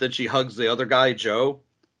 Frank," but then she hugs the other guy, Joe.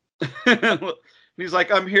 He's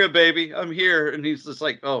like, "I'm here, baby. I'm here." And he's just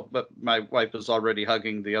like, "Oh, but my wife is already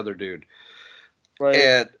hugging the other dude."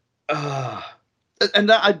 Right. And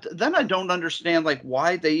then I don't understand like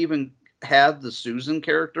why they even had the Susan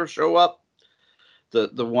character show up.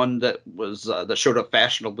 The one that was that showed up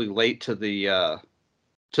fashionably late to the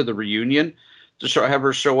reunion, to have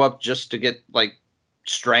her show up just to get like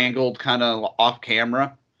strangled kind of off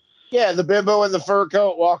camera. Yeah, the bimbo in the fur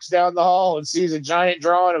coat walks down the hall and sees a giant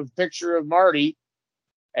drawing of a picture of Marty,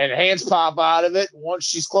 and hands pop out of it once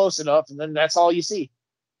she's close enough, and then that's all you see.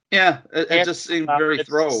 Yeah, it just seemed very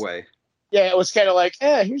throwaway. Yeah, it was kind of like,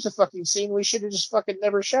 here's a fucking scene we should have just fucking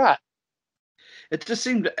never shot. It just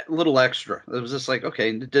seemed a little extra. It was just like,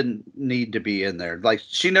 okay, it didn't need to be in there. Like,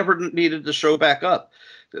 she never needed to show back up.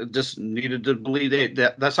 It just needed to believe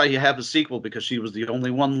that's how you have a sequel, because she was the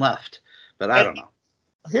only one left. But I don't know.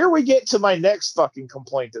 Here we get to my next fucking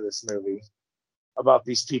complaint to this movie about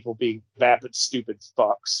these people being vapid, stupid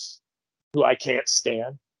fucks who I can't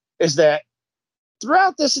stand, is that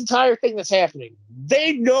throughout this entire thing that's happening,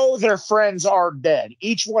 they know their friends are dead.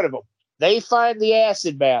 Each one of them. They find the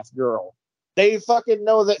acid bath girl. They fucking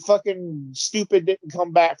know that fucking stupid didn't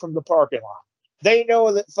come back from the parking lot. They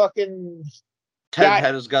know that fucking Ted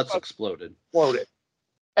had his guts exploded.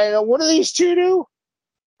 And what do these two do?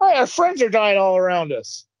 Oh, our friends are dying all around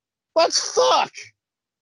us. Let's fuck.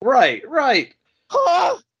 Right.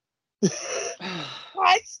 Huh?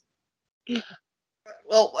 What?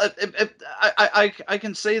 Well, I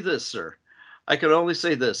can say this, sir. I can only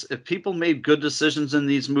say this. If people made good decisions in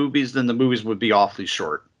these movies, then the movies would be awfully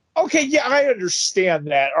short. Okay, yeah, I understand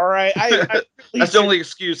that. All right. That's the only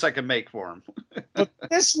excuse I can make for them. But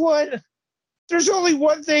this one, there's only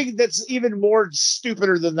one thing that's even more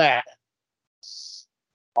stupider than that.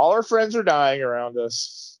 All our friends are dying around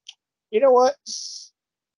us. You know what?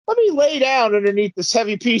 Let me lay down underneath this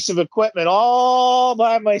heavy piece of equipment all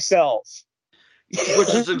by myself.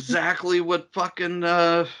 Which is exactly what fucking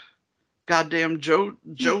goddamn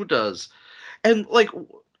Joe does. And like,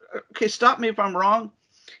 okay, stop me if I'm wrong.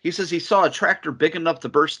 He says he saw a tractor big enough to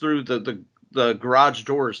burst through the garage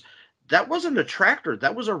doors. That wasn't a tractor.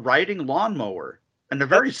 That was a riding lawnmower, and a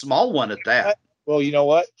very small one at that. Well, you know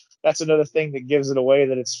what? That's another thing that gives it away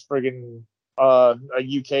that it's friggin' a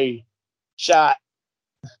UK shot.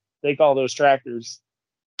 They call those tractors.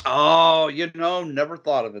 Oh, never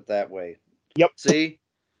thought of it that way. Yep. See?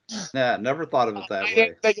 Yeah, never thought of it that way. I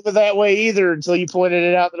didn't think of it that way either until you pointed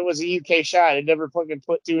it out that it was a UK shot. I never fucking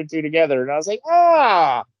put two and two together. And I was like,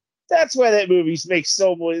 that's why that movie makes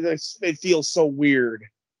it feels so weird.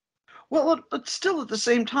 Well, but still at the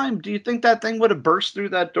same time, do you think that thing would have burst through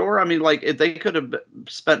that door? I mean, like, if they could have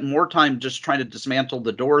spent more time just trying to dismantle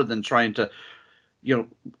the door than trying to,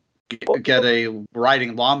 get a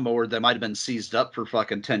riding lawnmower that might have been seized up for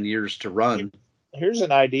fucking 10 years to run. Here's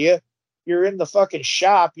an idea. You're in the fucking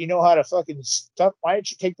shop. You know how to fucking stuff. Why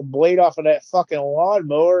don't you take the blade off of that fucking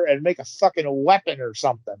lawnmower and make a fucking weapon or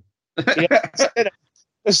something?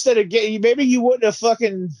 Instead of getting, maybe you wouldn't have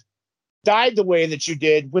fucking died the way that you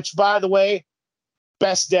did, which, by the way,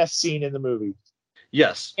 best death scene in the movie.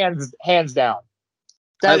 Yes. Hands down.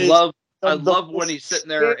 I love when he's sitting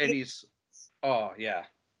there and he's, oh, yeah.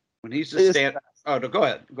 When he's just standing. Oh, no, go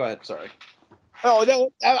ahead. Sorry. Oh,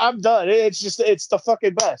 no, I'm done. It's the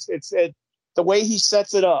fucking best. It's the way he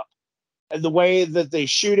sets it up and the way that they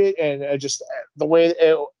shoot it and just the way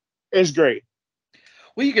it is great.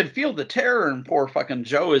 Well, you can feel the terror in poor fucking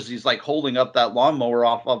Joe as he's like holding up that lawnmower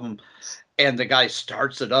off of him, and the guy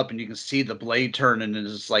starts it up and you can see the blade turn, and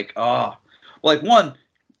it's like, like, one,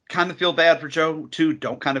 kind of feel bad for Joe. Two,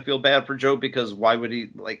 don't kind of feel bad for Joe, because why would he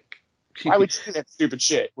why would you do that stupid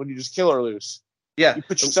shit when you just kill her loose? Yeah. You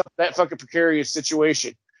put yourself in that fucking precarious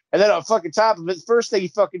situation. And then on fucking top of it, the first thing he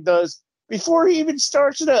fucking does, before he even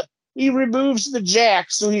starts it up, he removes the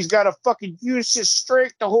jack, so he's got to fucking use his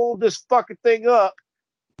strength to hold this fucking thing up.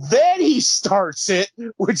 Then he starts it,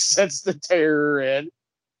 which sets the terror in.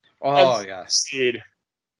 Oh, And yeah. Sid.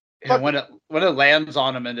 And when it lands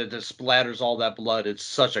on him and it just splatters all that blood, it's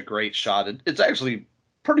such a great shot. It's actually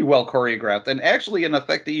pretty well choreographed and actually an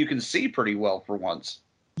effect that you can see pretty well for once.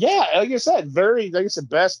 Yeah, like I said,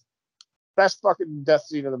 best fucking death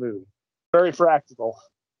scene of the movie. Very practical.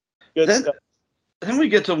 Good stuff. Then we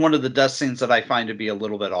get to one of the death scenes that I find to be a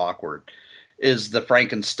little bit awkward, is the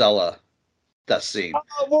Frank and Stella death scene.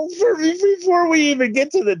 Well, before we even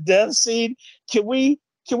get to the death scene, can we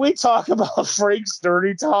talk about Frank's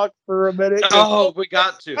dirty talk for a minute? Oh, we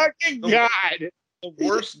got to. Fucking God. The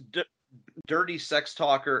worst dirty sex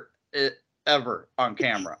talker ever on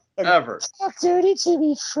camera. Ever. Talk dirty to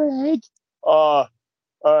me, Frank.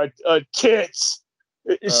 Tits.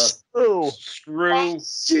 Screw. Screw. Oh,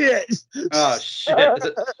 shit. Oh, shit.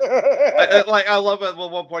 I love it. At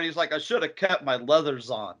one point, he's like, I should have kept my leathers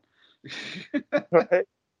on. Right.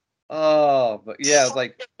 Oh, but yeah,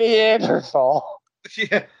 like. Neanderthal.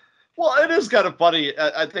 Yeah. Well, it is kind of funny.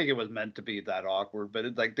 I think it was meant to be that awkward, but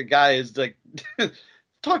it's like the guy is like,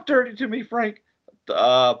 talk dirty to me, Frank.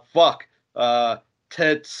 Fuck.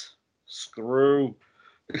 Tits. Screw.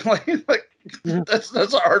 like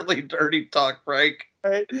that's hardly dirty talk, Frank.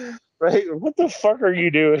 Right. What the fuck are you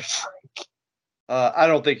doing? I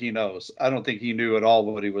don't think he knows. I don't think he knew at all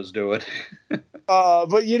what he was doing.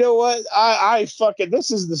 But you know what? I fucking,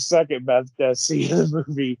 this is the second best death scene of the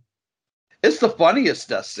movie. It's the funniest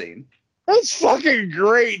death scene. That's fucking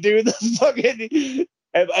great, dude. The fucking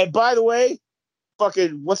and by the way,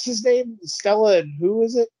 fucking what's his name? Stella and who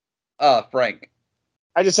is it? Frank.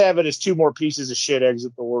 I just have it as two more pieces of shit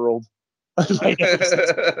exit the world. Like I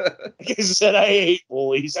said, I hate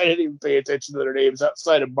bullies. I didn't even pay attention to their names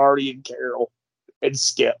outside of Marty and Carol and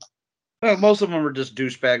Skip. Well, most of them are just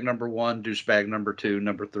douchebag number 1, douchebag number 2,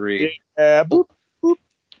 number 3. Boop, boop.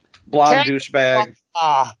 Blonde douchebag.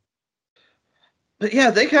 Ah. But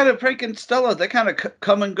yeah, they kind of, Frank and Stella, they kind of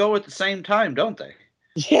come and go at the same time, don't they?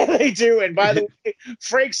 Yeah, they do. And by the way,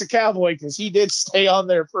 Frank's a cowboy because he did stay on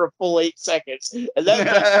there for a full 8 seconds. And then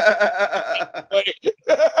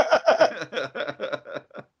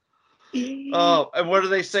oh, and what do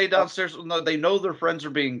they say downstairs? No, they know their friends are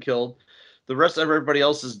being killed. The rest of everybody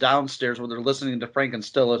else is downstairs where they're listening to Frank and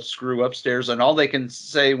Stella screw upstairs. And all they can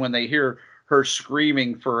say when they hear her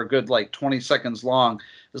screaming for a good 20 seconds long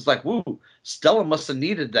is like, woo, Stella must have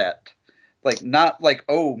needed that. Not like,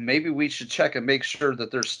 oh, maybe we should check and make sure that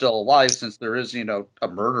they're still alive since there is, a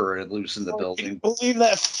murderer loose in the building. Can you believe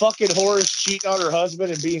that fucking whore is cheating on her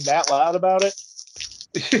husband and being that loud about it?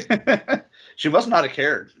 She must not have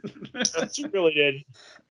cared. She really did.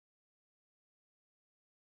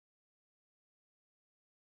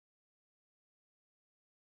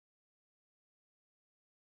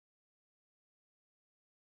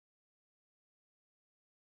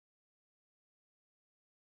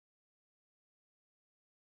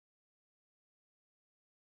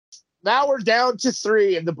 Now we're down to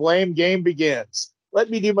 3 and the blame game begins. Let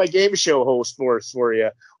me do my game show host voice for you.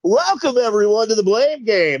 Welcome, everyone, to the blame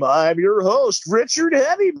game. I'm your host, Richard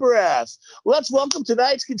Heavybreath. Let's welcome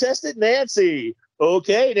tonight's contestant, Nancy.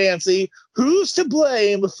 Okay, Nancy, who's to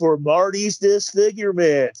blame for Marty's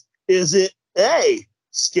disfigurement? Is it A,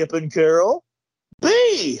 Skip and Carol,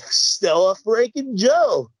 B, Stella, Frank, and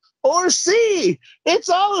Joe, or C, it's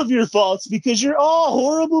all of your faults because you're all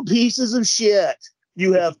horrible pieces of shit?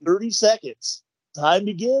 You have 30 seconds. Time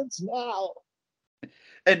begins now.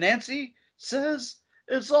 And Nancy says,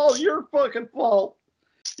 it's all your fucking fault.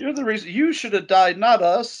 You're the reason. You should have died, not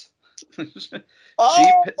us.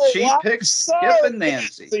 She picked Skip and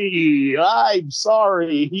Nancy. I'm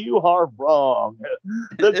sorry. You are wrong.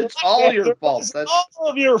 It's all your fault. That's all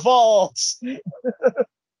of your faults.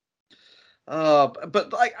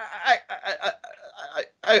 But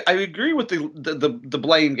I agree with the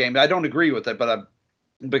blame game. I don't agree with it, but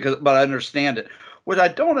I understand it. What I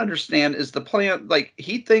don't understand is the plan.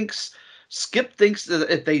 Skip thinks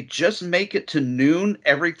that if they just make it to noon,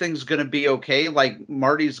 everything's going to be okay. Like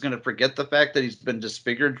Marty's going to forget the fact that he's been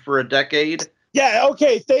disfigured for a decade. Yeah.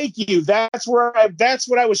 Okay. Thank you. That's what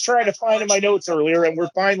I was trying to find in my notes earlier, and we're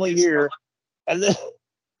finally here. And then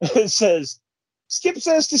it says, Skip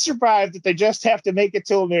says to survive that they just have to make it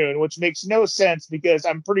till noon, which makes no sense because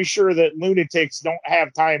I'm pretty sure that lunatics don't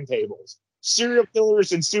have timetables. Serial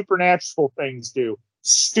killers and supernatural things do.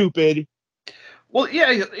 Stupid. Well,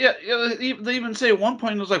 yeah. They even say at one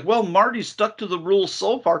point, it was like, well, Marty's stuck to the rules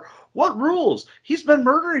so far. What rules? He's been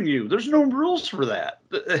murdering you. There's no rules for that.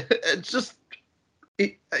 It's just,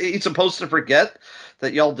 he's supposed to forget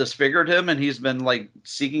that y'all disfigured him and he's been,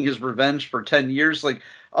 seeking his revenge for 10 years.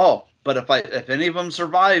 Oh, But if any of them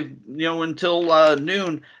survive, until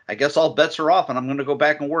noon, I guess all bets are off, and I'm going to go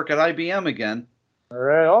back and work at IBM again. All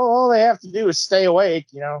right. All they have to do is stay awake.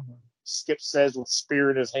 Skip says with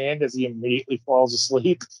spear in his hand as he immediately falls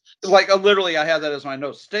asleep. Like literally, I have that as my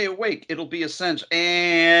note. Stay awake. It'll be a cinch,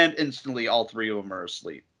 and instantly, all three of them are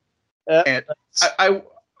asleep. And I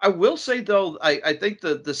will say though, I think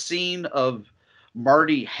the scene of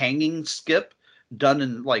Marty hanging Skip done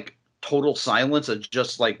in like total silence and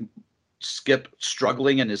just like Skip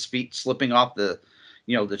struggling and his feet slipping off the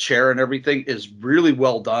chair and everything is really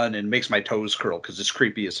well done and makes my toes curl because it's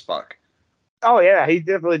creepy as fuck. Oh yeah, he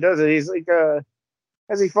definitely does it. He's like,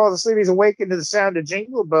 as he falls asleep, he's awakened to the sound of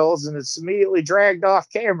jingle bells, and it's immediately dragged off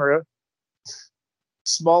camera.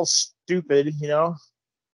 Small, stupid,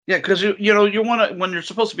 Yeah, because you want to, when you're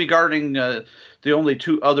supposed to be guarding the only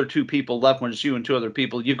two people left, when it's you and two other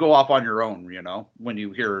people, you go off on your own. When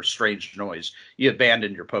you hear a strange noise, you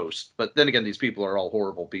abandon your post. But then again, these people are all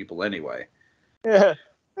horrible people anyway. Yeah.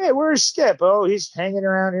 Hey, where's Skip? Oh, he's hanging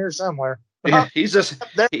around here somewhere. Yeah, he's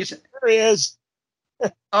there he is.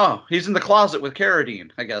 Oh, he's in the closet with Carradine,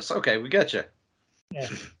 I guess. Okay, we get you. Yeah.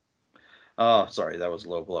 Oh, sorry, that was a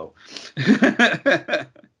low blow.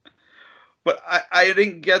 But I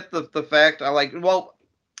didn't get the fact. I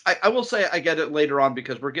will say I get it later on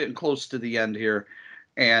because we're getting close to the end here,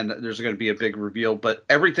 and there's going to be a big reveal. But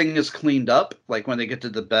everything is cleaned up. Like when they get to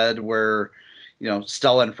the bed where,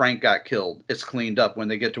 Stella and Frank got killed, it's cleaned up. When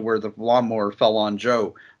they get to where the lawnmower fell on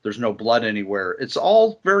Joe, there's no blood anywhere. It's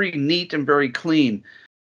all very neat and very clean.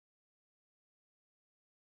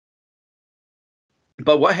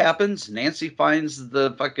 But what happens? Nancy finds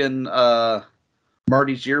the fucking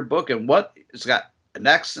Marty's yearbook, and what? It's got an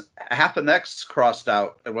X, half an X crossed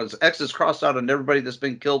out. It was X is crossed out on everybody that's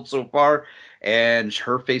been killed so far, and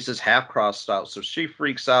her face is half crossed out. So she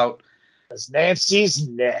freaks out. Because Nancy's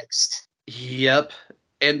next. Yep.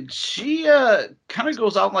 And she kind of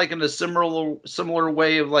goes out like in a similar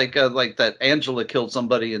way of like that Angela killed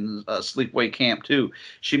somebody in Sleepaway Camp too.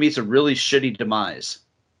 She meets a really shitty demise.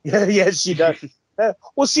 Yeah, yes, she does.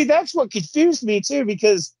 Well, see, that's what confused me too,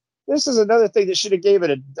 because this is another thing that should have gave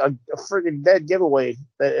it a friggin' dead giveaway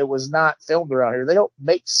that it was not filmed around here. They don't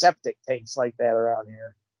make septic tanks like that around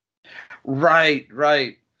here. Right.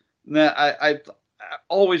 Now, I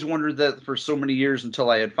always wondered that for so many years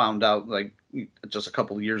until I had found out, like just a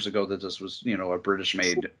couple of years ago, that this was, a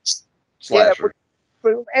British-made slasher.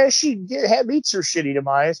 Yeah, but as she meets her shitty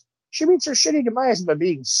demise, she meets her shitty demise by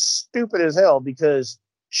being stupid as hell because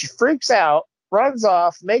she freaks out, runs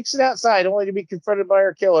off, makes it outside, only to be confronted by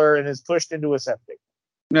her killer and is pushed into a septic.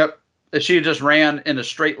 Yep. If she just ran in a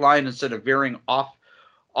straight line instead of veering off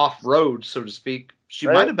road, so to speak, she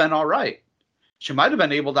might have been all right. She might have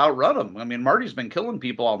been able to outrun him. I mean, Marty's been killing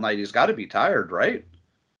people all night. He's got to be tired, right?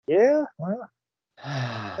 Yeah. Well.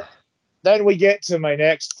 Then we get to my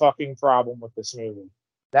next fucking problem with this movie.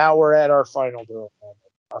 Now we're at our final girl moment.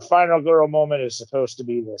 Our final girl moment is supposed to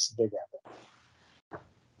be this big epic.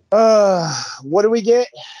 What do we get?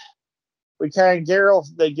 We kind of Daryl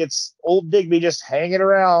that gets old Digby just hanging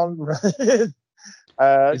around.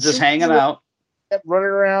 He's just hanging out. Kept running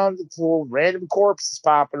around until random corpses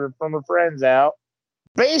popping from her friends out.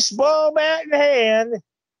 Baseball bat in hand.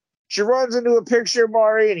 She runs into a picture of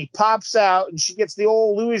Marty and he pops out and she gets the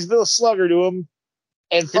old Louisville slugger to him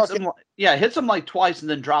and hits him like twice and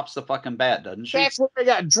then drops the fucking bat, doesn't she? That's what they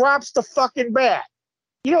got. Drops the fucking bat.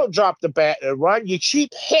 You don't drop the bat and run. You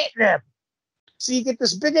keep hitting him. So you get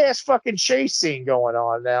this big ass fucking chase scene going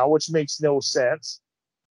on now, which makes no sense.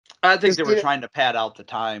 I think they were trying to pad out the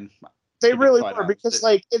time. They really were, because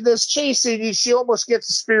like in this chase scene, she almost gets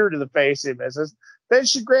a spear to the face. He misses. Then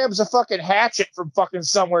she grabs a fucking hatchet from fucking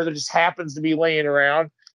somewhere that just happens to be laying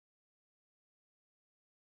around.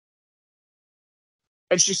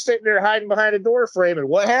 And she's sitting there hiding behind a door frame. And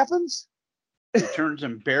what happens? He turns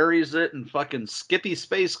and buries it in fucking Skippy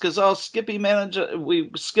space because Skippy managed.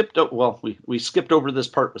 We skipped over this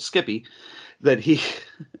part with Skippy that he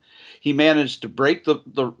managed to break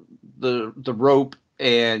the rope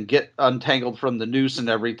and get untangled from the noose and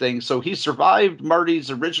everything. So he survived Marty's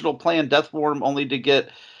original plan, death form, only to get,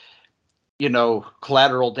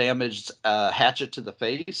 collateral damage, hatchet to the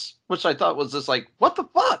face, which I thought was just like, what the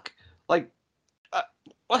fuck? Like,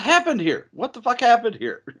 what happened here? What the fuck happened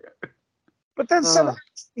here? But then somehow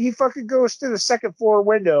he fucking goes through the second floor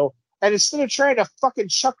window, and instead of trying to fucking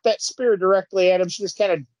chuck that spear directly at him, she just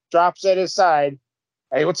kind of drops at his side.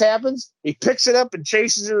 Hey, what happens? He picks it up and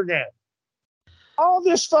chases her again. All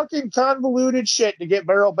this fucking convoluted shit to get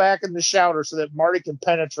Beryl back in the shower so that Marty can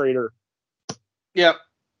penetrate her. Yep.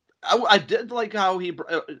 I did like how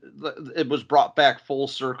it was brought back full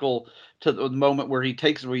circle to the moment where he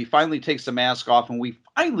finally takes the mask off, and we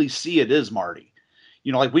finally see it is Marty.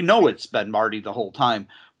 You know, like we know it's been Marty the whole time.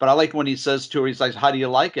 But I like when he says to her, he's like, "How do you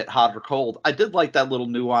like it, hot or cold?" I did like that little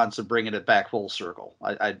nuance of bringing it back full circle.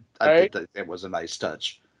 I think that it was a nice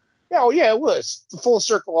touch. Yeah, oh yeah, it was. The full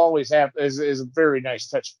circle always is a very nice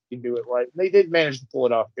touch. You can do it right. They did manage to pull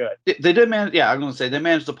it off good. They did manage. Yeah, I'm going to say they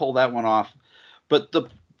managed to pull that one off. But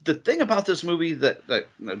the thing about this movie that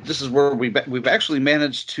this is where we've actually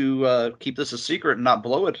managed to keep this a secret and not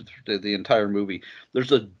blow it the entire movie.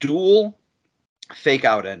 There's a dual fake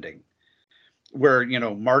out ending where, you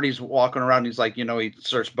know, Marty's walking around. He's like, you know, he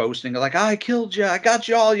starts boasting like, "I killed you. I got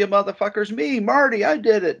you all, you motherfuckers. Me, Marty, I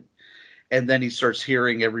did it." And then he starts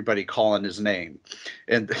hearing everybody calling his name,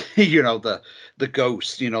 and you know the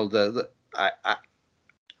ghost. You know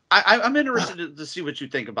I'm interested to see what you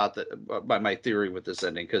think about my theory with this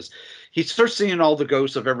ending, because he starts seeing all the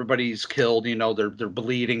ghosts of everybody he's killed. You know, they're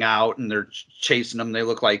bleeding out and they're chasing them. They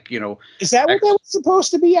look like, you know. Is that what that was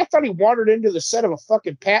supposed to be? I thought he wandered into the set of a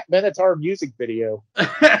fucking Pat Benatar music video.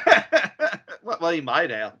 Well, he might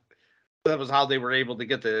have. That was how they were able to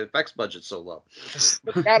get the effects budget so low.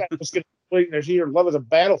 God, I was going to there's either Love of the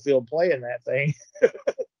Battlefield playing that thing.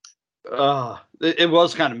 It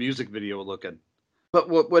was kind of music video looking. But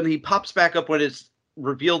when he pops back up, when it's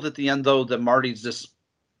revealed at the end, though, that Marty's just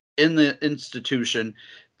in the institution,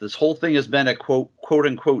 this whole thing has been a quote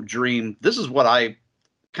unquote dream. This is what I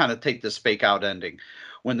kind of take this fake out ending.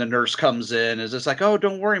 When the nurse comes in, is it's like, "Oh,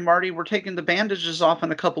 don't worry, Marty, we're taking the bandages off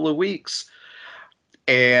in a couple of weeks."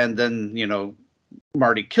 And then, you know,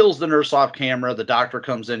 Marty kills the nurse off camera. The doctor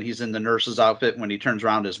comes in. He's in the nurse's outfit. When he turns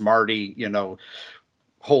around, is Marty, you know,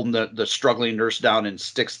 holding the struggling nurse down and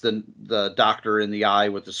sticks the doctor in the eye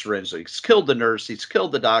with the syringe. So he's killed the nurse, he's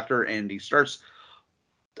killed the doctor, and he starts.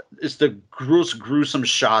 It's the gruesome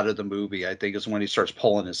shot of the movie, I think, is when he starts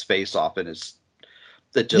pulling his face off, and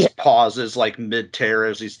that just pauses like mid-tear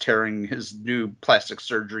as he's tearing his new plastic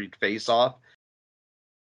surgery face off.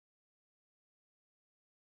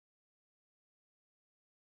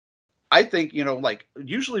 I think, you know, like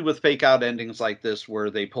usually with fake out endings like this, where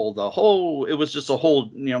they pull it was just a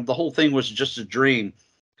whole, you know, the whole thing was just a dream.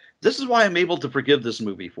 This is why I'm able to forgive this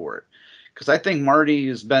movie for it. Because I think Marty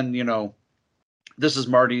has been, you know,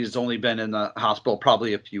 Marty's only been in the hospital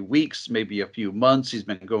probably a few weeks, maybe a few months. He's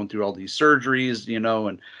been going through all these surgeries, you know,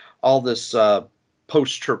 and all this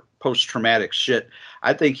post-traumatic shit.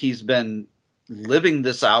 I think he's been living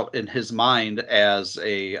this out in his mind as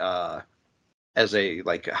a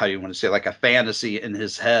like, how do you want to say, like a fantasy in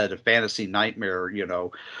his head, a fantasy nightmare, you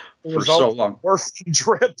know, for so long. Morphine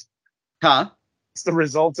drip. Huh? It's the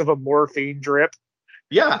result of a morphine drip.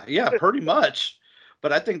 Yeah, pretty much.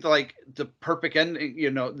 But I think like the perfect ending, you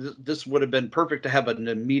know, this would have been perfect to have an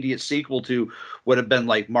immediate sequel to, would have been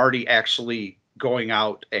like Marty actually going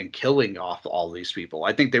out and killing off all these people.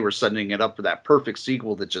 I think they were setting it up for that perfect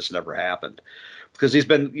sequel that just never happened. Because he's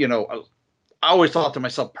been, you know, I always thought to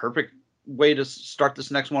myself, perfect way to start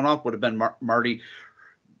this next one off would have been Marty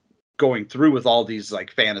going through with all these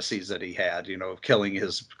like fantasies that he had, you know, of killing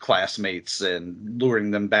his classmates and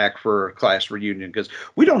luring them back for a class reunion, because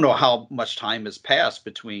we don't know how much time has passed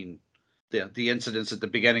between the incidents at the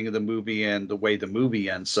beginning of the movie and the way the movie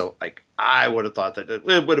ends. So like I would have thought that it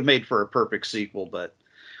would have made for a perfect sequel, but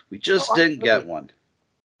we just didn't get one.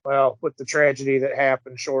 Well, with the tragedy that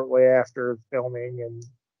happened shortly after filming, and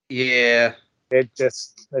yeah,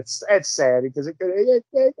 it's sad because it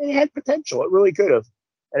had potential. It really could have.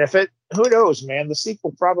 And if who knows, man, the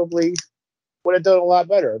sequel probably would have done a lot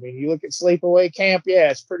better. I mean, you look at Sleepaway Camp, yeah,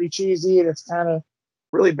 it's pretty cheesy and it's kind of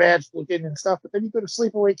really bad looking and stuff. But then you go to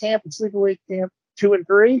Sleepaway Camp and Sleepaway Camp 2 and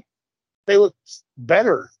 3, they look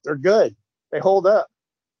better. They're good. They hold up.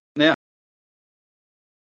 Yeah.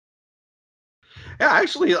 Yeah,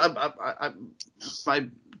 actually, I might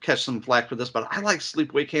catch some flack for this, but I like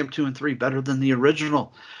Sleepaway Camp 2 and 3 better than the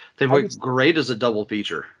original. They were great as a double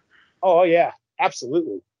feature. Oh, yeah,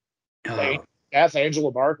 absolutely. That's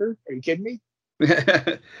Angela Barker. Are you kidding me?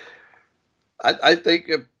 I think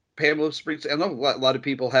Pamela Springs. I know a lot of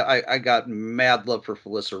people have. I got mad love for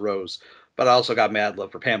Felissa Rose, but I also got mad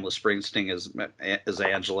love for Pamela Springsteen as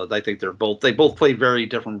Angela. I think they both play very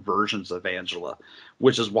different versions of Angela,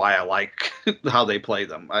 which is why I like how they play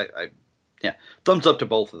them. Yeah, thumbs up to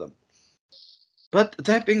both of them. But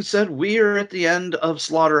that being said, we are at the end of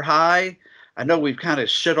Slaughter High. I know we've kind of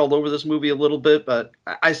shit all over this movie a little bit, but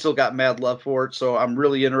I still got mad love for it. So I'm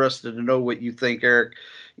really interested to know what you think, Eric.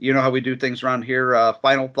 You know how we do things around here.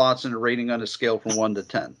 Final thoughts and a rating on a scale from 1 to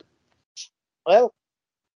 10. Well,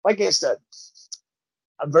 like I said,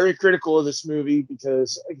 I'm very critical of this movie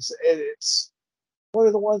because like I said, it's one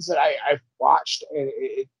of the ones that I've watched, and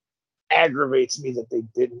it aggravates me that they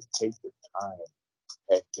didn't take the time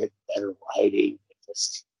and get better writing.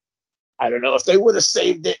 Just, I don't know, if they would have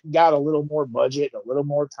saved it and got a little more budget and a little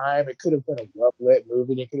more time, it could have been a well-lit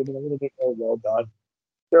movie. It could have been a little bit more well done.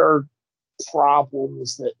 There are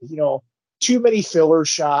problems that, too many filler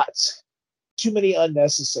shots, too many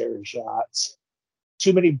unnecessary shots,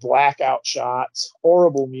 too many blackout shots,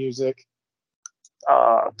 horrible music,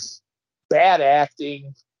 bad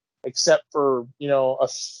acting, except for, a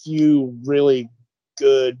few really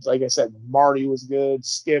good. Like I said, Marty was good,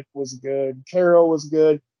 Skip was good, Carol was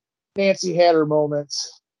good, Nancy had her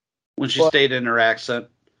moments. When she stayed in her accent.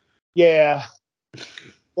 Yeah.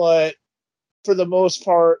 But for the most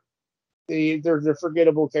part, they're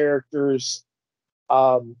forgettable characters.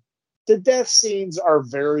 The death scenes are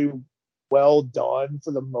very well done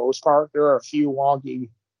for the most part. There are a few wonky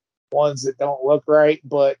ones that don't look right,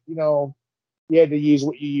 but you had to use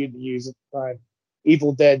what you had to use at the time.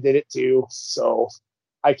 Evil Dead did it too, so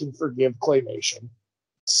I can forgive claymation.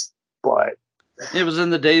 But it was in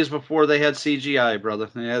the days before they had CGI, brother.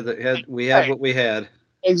 We had what we had.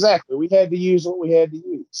 Exactly. We had to use what we had to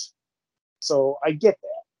use. So I get that.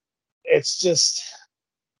 It's just,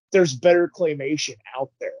 there's better claymation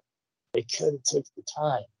out there. They could have took the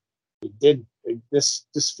time. They didn't. This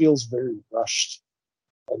feels very rushed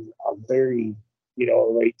and very,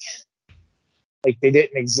 like they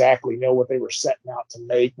didn't exactly know what they were setting out to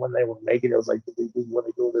make when they were making it. It was like, did we want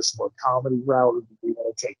to go this more comedy route, or did we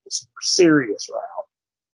want to take this more serious route?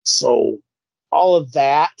 So all of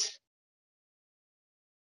that,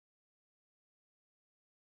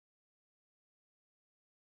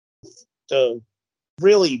 the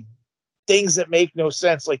really things that make no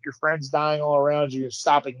sense, like your friends dying all around you and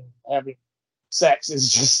stopping having sex,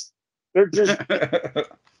 is just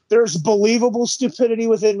there's believable stupidity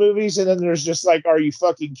within movies, and then there's just like, are you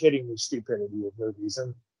fucking kidding me, stupidity in movies,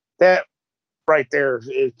 and that right there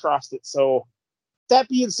it crossed it. So that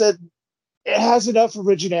being said, it has enough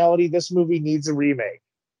originality. This movie needs a remake.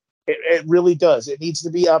 It really does. It needs to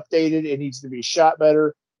be updated. It needs to be shot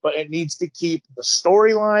better, but it needs to keep the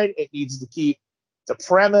storyline. It needs to keep the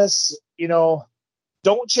premise.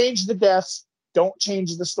 Don't change the deaths. Don't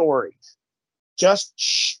change the story. Just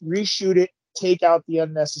reshoot it. Take out the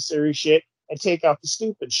unnecessary shit and take out the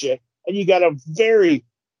stupid shit, and you got a very,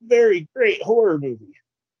 very great horror movie.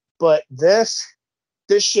 But this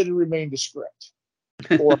should have remained a script.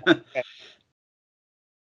 4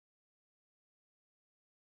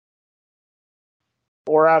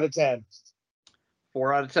 out of 10.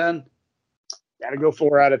 4 out of 10? Gotta go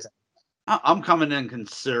 4 out of 10. I'm coming in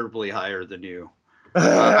considerably higher than you.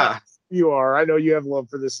 You are. I know you have love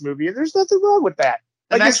for this movie, and there's nothing wrong with that.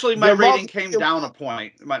 And actually, my rating came down a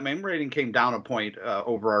point. My rating came down a point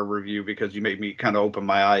over our review because you made me kind of open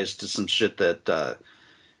my eyes to some shit that,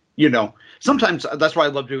 sometimes that's why I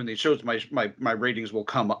love doing these shows. My ratings will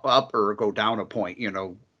come up or go down a point,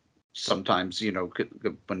 sometimes,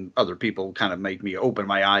 when other people kind of make me open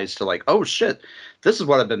my eyes to like, oh shit, this is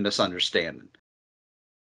what I've been misunderstanding.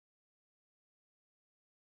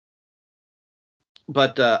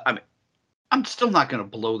 But, I'm still not going to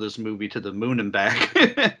blow this movie to the moon and back.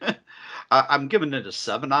 I'm giving it a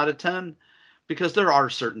 7 out of 10 because there are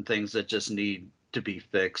certain things that just need to be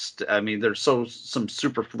fixed. I mean, there's some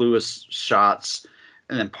superfluous shots,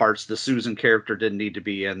 and then parts the Susan character didn't need to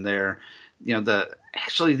be in there. Even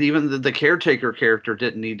the caretaker character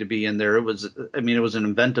didn't need to be in there. It was an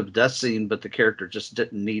inventive death scene, but the character just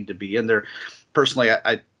didn't need to be in there. Personally,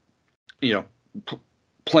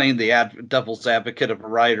 playing the devil's advocate of a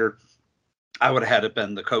writer, I would have had it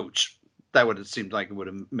been the coach. That would have seemed like it would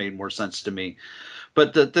have made more sense to me.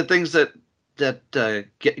 But the things that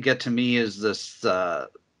get to me is this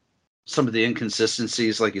some of the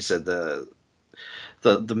inconsistencies, like you said, the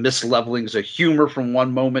mislevelings of humor from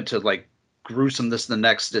one moment to like gruesomeness the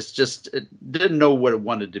next. It didn't know what it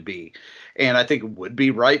wanted to be, and I think it would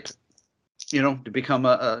be right, to become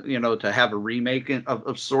to have a remake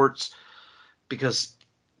of sorts, because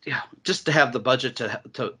just to have the budget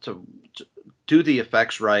to do the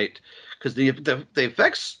effects right, because the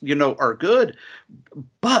effects are good,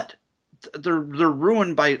 but they're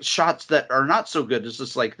ruined by shots that are not so good. It's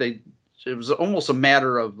just like it was almost a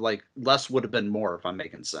matter of like less would have been more, if I'm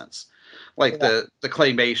making sense. Like the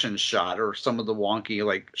claymation shot, or some of the wonky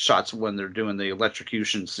like shots when they're doing the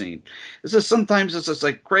electrocution scene. It's just sometimes it's just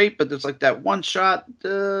like great, but there's like that one shot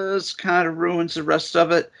does kind of ruins the rest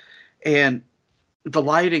of it. And the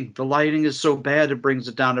lighting is so bad it brings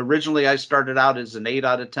it down. Originally, I started out as an 8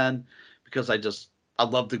 out of 10 because I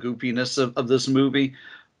love the goofiness of this movie.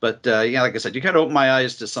 But yeah, like I said, you kind of opened my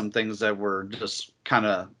eyes to some things that were just kind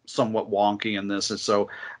of somewhat wonky in this, and so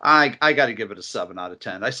I got to give it a 7 out of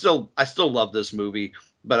 10. I still love this movie,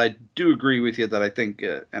 but I do agree with you that I think,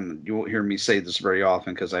 and you won't hear me say this very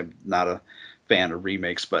often because I'm not a fan of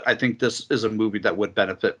remakes, but I think this is a movie that would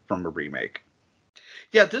benefit from a remake.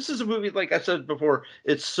 Yeah, this is a movie, like I said before,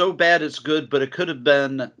 it's so bad it's good, but it could have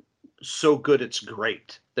been so good it's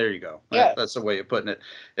great. There you go. Yeah. That's the way of putting it.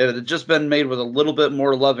 If it had just been made with a little bit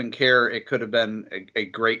more love and care, it could have been a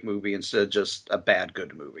great movie instead of just a bad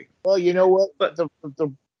good movie. Well, you know what? But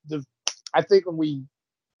I think when we,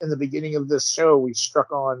 in the beginning of this show, we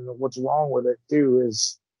struck on what's wrong with it too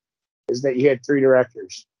is that you had 3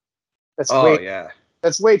 directors.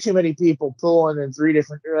 That's way too many people pulling in 3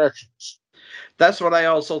 different directions. That's what I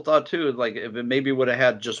also thought too. Like if it maybe would have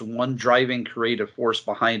had just one driving creative force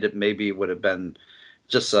behind it, maybe it would have been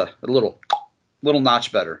just a little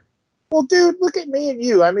notch better. Well, dude, look at me and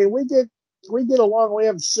you. I mean, we did along. We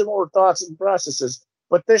have similar thoughts and processes,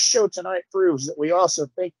 but this show tonight proves that we also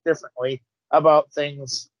think differently about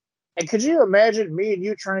things. And could you imagine me and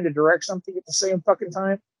you trying to direct something at the same fucking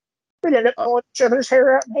time? We'd end up pulling each other's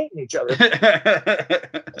hair out and hating each other.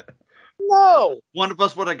 No. One of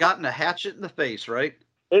us would have gotten a hatchet in the face, right?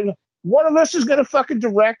 And one of us is going to fucking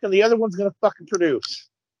direct and the other one's going to fucking produce.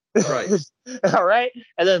 Right. All right?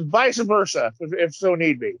 And then vice versa, if so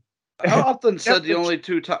need be. I often said the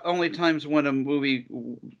only times when a movie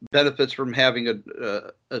benefits from having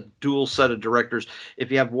a dual set of directors,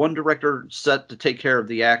 if you have one director set to take care of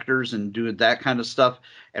the actors and do that kind of stuff,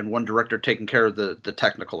 and one director taking care of the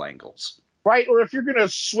technical angles. Right, or if you're going to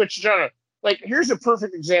switch genre. Like, here's a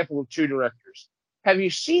perfect example of 2 directors. Have you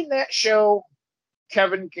seen that show,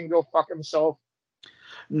 Kevin Can Go Fuck Himself?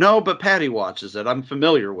 No, but Patty watches it. I'm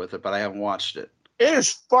familiar with it, but I haven't watched it. It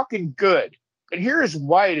is fucking good. And here's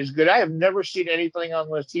why it is good. I have never seen anything on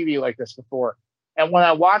the TV like this before. And when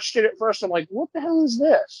I watched it at first, I'm like, what the hell is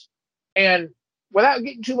this? And without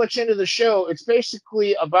getting too much into the show, it's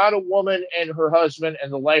basically about a woman and her husband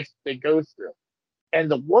and the life they go through. And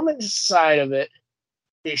the woman's side of it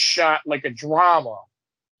is shot like a drama,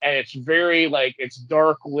 and it's very it's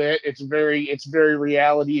dark lit. It's very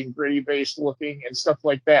reality and gritty based looking and stuff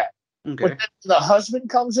like that. Okay. But then the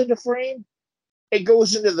husband comes into frame, it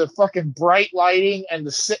goes into the fucking bright lighting and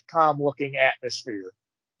the sitcom looking atmosphere.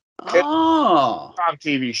 Oh, it's a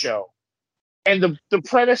TV show, and the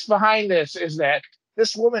premise behind this is that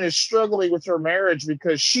this woman is struggling with her marriage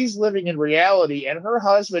because she's living in reality and her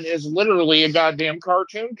husband is literally a goddamn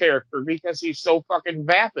cartoon character because he's so fucking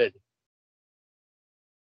vapid.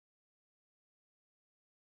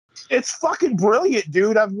 It's fucking brilliant,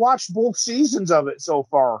 dude. I've watched both seasons of it so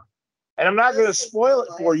far. And I'm not going to spoil it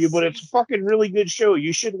for you, but it's a fucking really good show.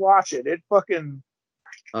 You should watch it. It fucking...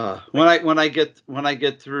 when I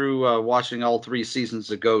get through watching all 3 seasons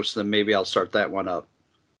of Ghost, then maybe I'll start that one up.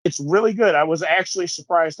 It's really good. I was actually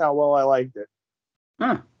surprised how well I liked it.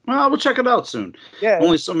 Huh. Well, we'll check it out soon. Yeah.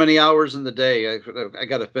 Only so many hours in the day. I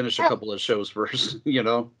got to finish a couple of shows first, you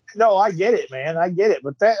know? No, I get it, man. I get it.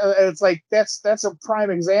 But that it's like that's a prime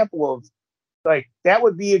example of like that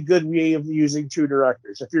would be a good way of using 2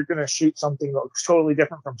 directors. If you're going to shoot something that's totally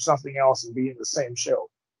different from something else and be in the same show,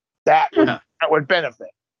 that would benefit.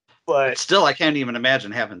 But still, I can't even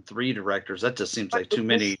imagine having 3 directors. That just seems like too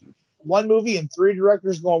many. One movie and 3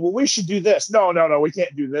 directors going, well, we should do this. No, we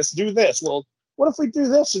can't do this. Do this. Well, what if we do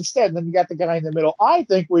this instead? And then you got the guy in the middle. I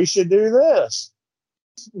think we should do this.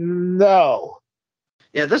 No.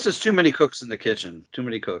 Yeah, this is too many cooks in the kitchen. Too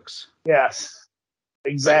many cooks. Yes,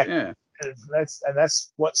 exactly. Yeah. And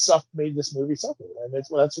that's what made this movie suffer, and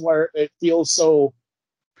that's where it feels so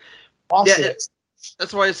awesome. Yeah,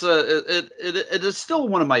 that's why it's it is still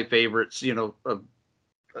one of my favorites. Being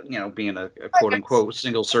a quote unquote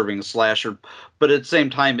single serving slasher, but at the same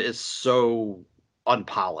time, it's so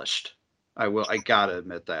unpolished. I gotta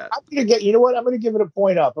admit that. I'm gonna I'm gonna give it a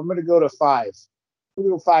point up. I'm gonna go to 5. I'm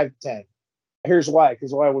gonna go 5 to 10. Here's why.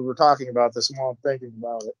 Because when we're talking about this, while I'm thinking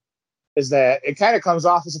about it, is that it kind of comes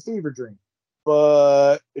off as a fever dream,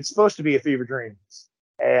 but it's supposed to be a fever dream.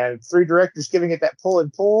 And 3 directors giving it that pull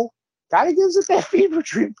and pull kind of gives it that fever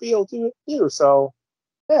dream feel to it too. So,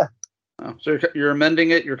 yeah. Oh, so you're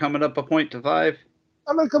amending it. You're coming up a point to 5.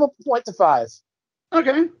 I'm gonna come up a point to 5.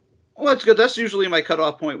 Okay. Well, that's good. That's usually my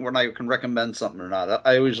cutoff point when I can recommend something or not.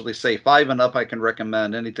 I usually say 5 and up. I can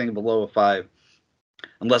recommend anything below a 5,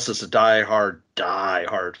 unless it's a die-hard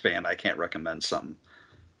fan. I can't recommend something.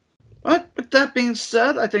 But with that being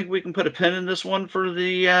said, I think we can put a pin in this one for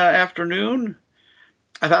the afternoon.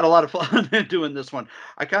 I've had a lot of fun doing this one.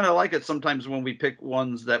 I kind of like it sometimes when we pick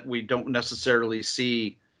ones that we don't necessarily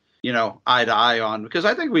see, eye to eye on, because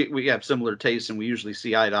I think we have similar tastes and we usually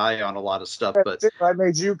see eye to eye on a lot of stuff. But I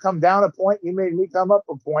made you come down a point, you made me come up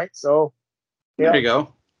a point. So there you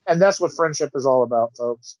go. And that's what friendship is all about,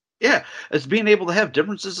 folks. Yeah, it's being able to have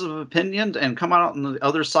differences of opinion and come out on the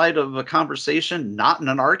other side of a conversation, not in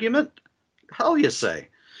an argument. Hell, you say.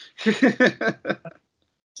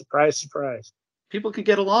 Surprise, surprise. People can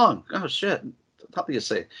get along. Oh, shit. How do you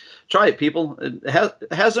say? Try it, people.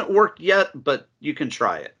 It hasn't worked yet, but you can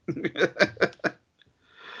try it.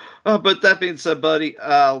 But that being said, buddy,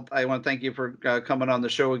 I want to thank you for coming on the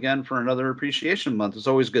show again for another Appreciation Month. It's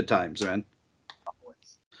always good times, man.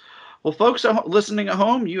 Well, folks listening at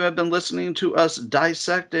home, you have been listening to us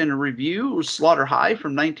dissect and review Slaughter High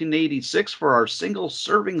from 1986 for our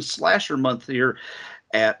single-serving slasher month here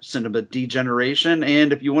at Cinema Degeneration.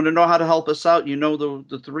 And if you want to know how to help us out,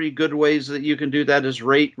 the three good ways that you can do that is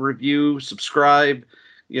rate, review, subscribe.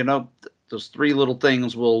 Those three little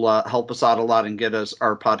things will help us out a lot and get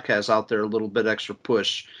our podcast out there a little bit extra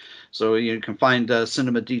push. So you can find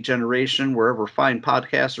Cinema Degeneration wherever fine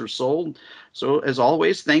podcasts are sold. So as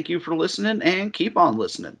always, thank you for listening and keep on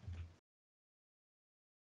listening.